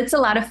 Tabitha. It's a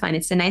lot of fun.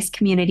 It's a nice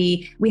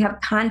community. We have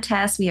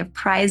contests, we have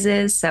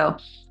prizes. So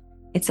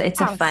it's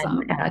Awesome. a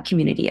fun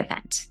community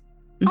event.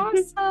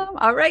 Awesome.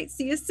 All right.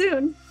 See you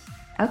soon.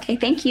 Okay.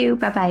 Thank you.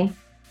 Bye-bye.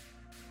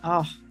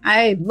 Oh,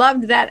 I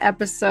loved that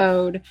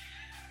episode.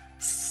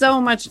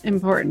 So much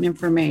important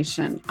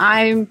information.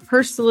 I'm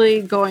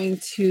personally going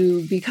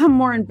to become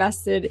more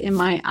invested in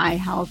my eye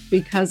health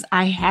because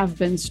I have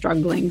been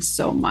struggling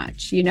so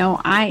much. You know,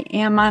 I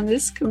am on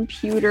this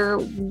computer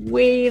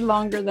way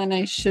longer than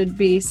I should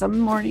be. Some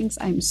mornings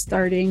I'm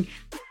starting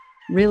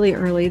really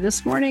early.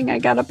 This morning I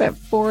got up at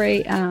 4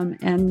 a.m.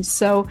 And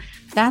so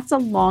that's a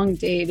long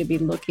day to be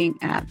looking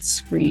at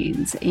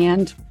screens.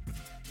 And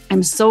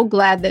I'm so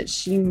glad that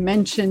she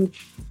mentioned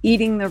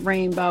eating the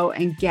rainbow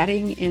and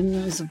getting in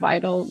those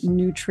vital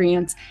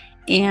nutrients,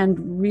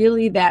 and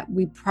really that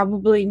we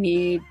probably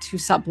need to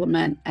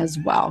supplement as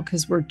well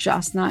because we're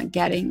just not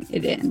getting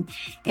it in.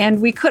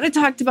 And we could have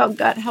talked about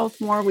gut health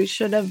more. We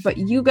should have, but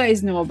you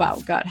guys know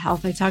about gut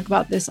health. I talk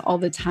about this all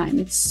the time.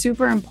 It's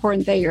super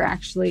important that you're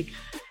actually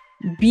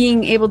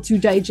being able to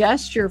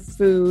digest your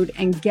food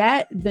and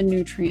get the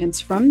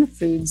nutrients from the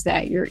foods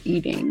that you're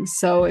eating.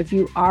 So if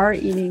you are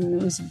eating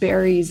those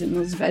berries and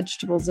those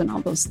vegetables and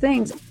all those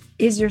things,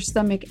 is your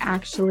stomach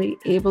actually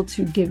able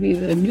to give you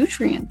the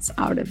nutrients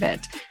out of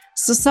it?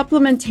 So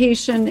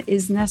supplementation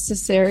is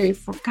necessary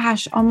for,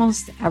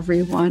 almost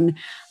everyone,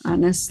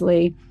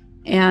 honestly.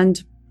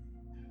 And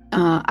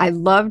I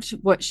loved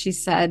what she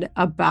said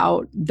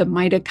about the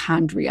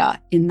mitochondria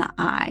in the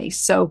eye.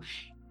 So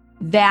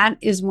that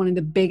is one of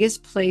the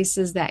biggest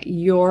places that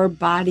your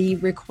body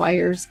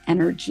requires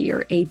energy,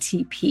 or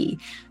ATP.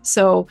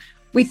 So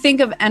we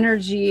think of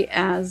energy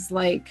as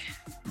like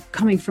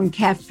coming from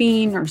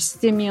caffeine or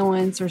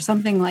stimulants or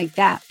something like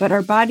that, but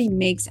our body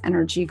makes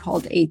energy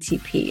called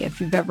ATP.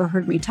 If you've ever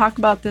heard me talk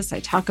about this,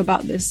 I talk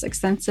about this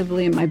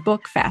extensively in my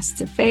book, Fast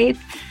to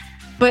Faith.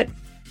 But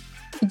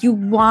you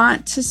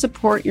want to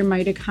support your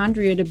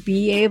mitochondria to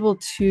be able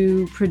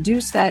to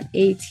produce that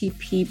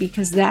ATP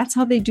because that's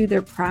how they do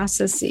their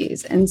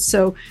processes. And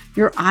so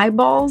your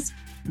eyeballs,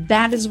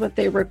 that is what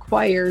they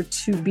require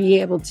to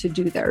be able to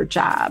do their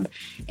job.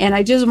 And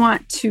I just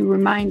want to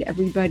remind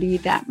everybody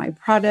that my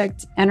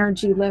product,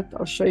 Energy Lift,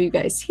 I'll show you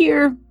guys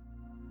here,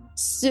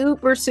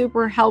 super,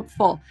 super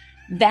helpful.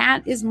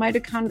 That is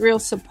mitochondrial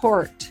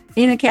support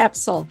in a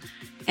capsule.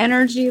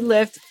 Energy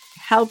Lift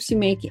helps you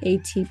make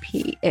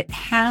ATP. It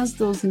has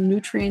those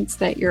nutrients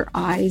that your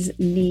eyes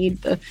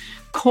need, the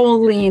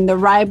choline, the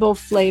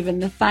riboflavin,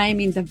 the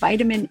thiamine, the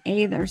vitamin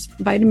A. There's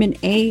vitamin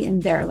A in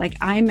there. Like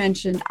I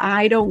mentioned,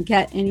 I don't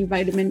get any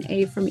vitamin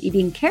A from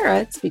eating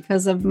carrots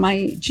because of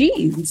my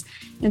genes.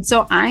 And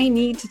so I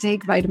need to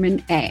take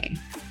vitamin A.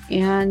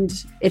 And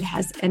it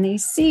has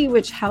NAC,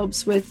 which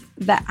helps with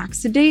the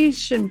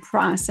oxidation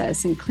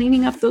process and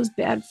cleaning up those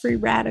bad free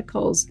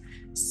radicals.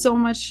 So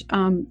much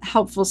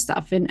helpful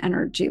stuff in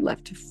Energy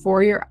Lift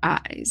for your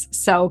eyes.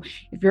 So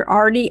if you're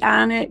already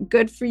on it,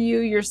 good for you.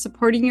 You're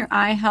supporting your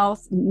eye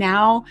health.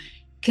 Now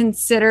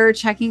consider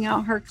checking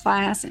out her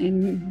class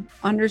and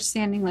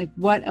understanding like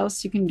what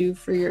else you can do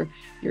for your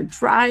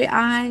dry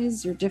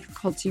eyes, your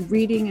difficulty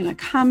reading and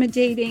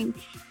accommodating,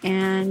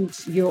 and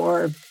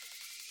your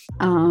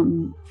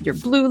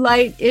blue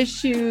light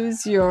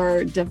issues,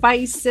 your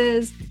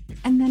devices.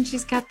 And then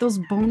she's got those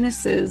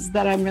bonuses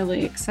that I'm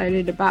really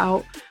excited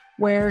about,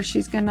 where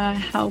she's going to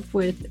help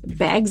with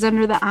bags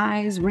under the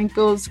eyes,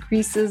 wrinkles,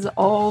 creases,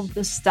 all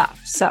the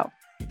stuff. So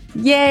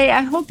yay,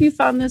 I hope you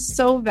found this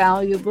so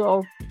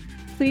valuable.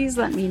 Please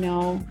let me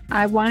know.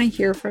 I want to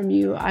hear from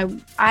you.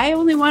 I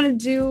only want to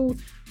do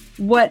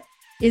what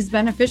is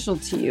beneficial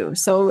to you.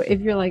 So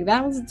if you're like,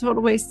 that was a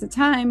total waste of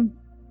time,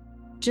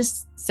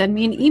 just send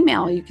me an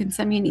email. You can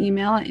send me an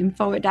email at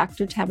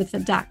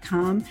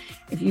info@drtabitha.com.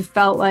 If you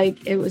felt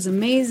like it was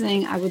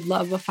amazing, I would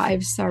love a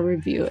 5-star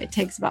review. It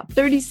takes about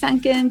 30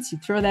 seconds. You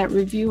throw that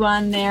review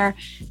on there,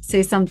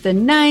 say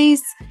something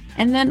nice,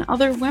 and then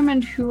other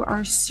women who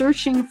are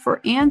searching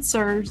for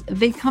answers,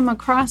 they come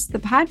across the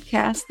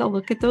podcast, they'll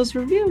look at those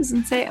reviews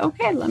and say,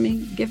 okay, let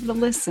me give it a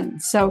listen.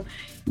 So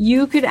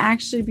you could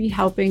actually be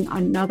helping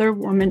another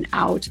woman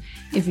out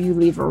if you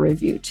leave a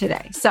review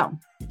today. So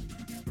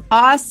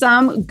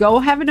awesome. Go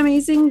have an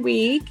amazing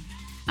week.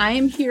 I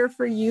am here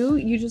for you.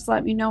 You just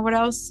let me know what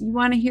else you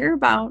want to hear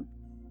about.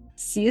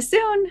 See you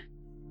soon.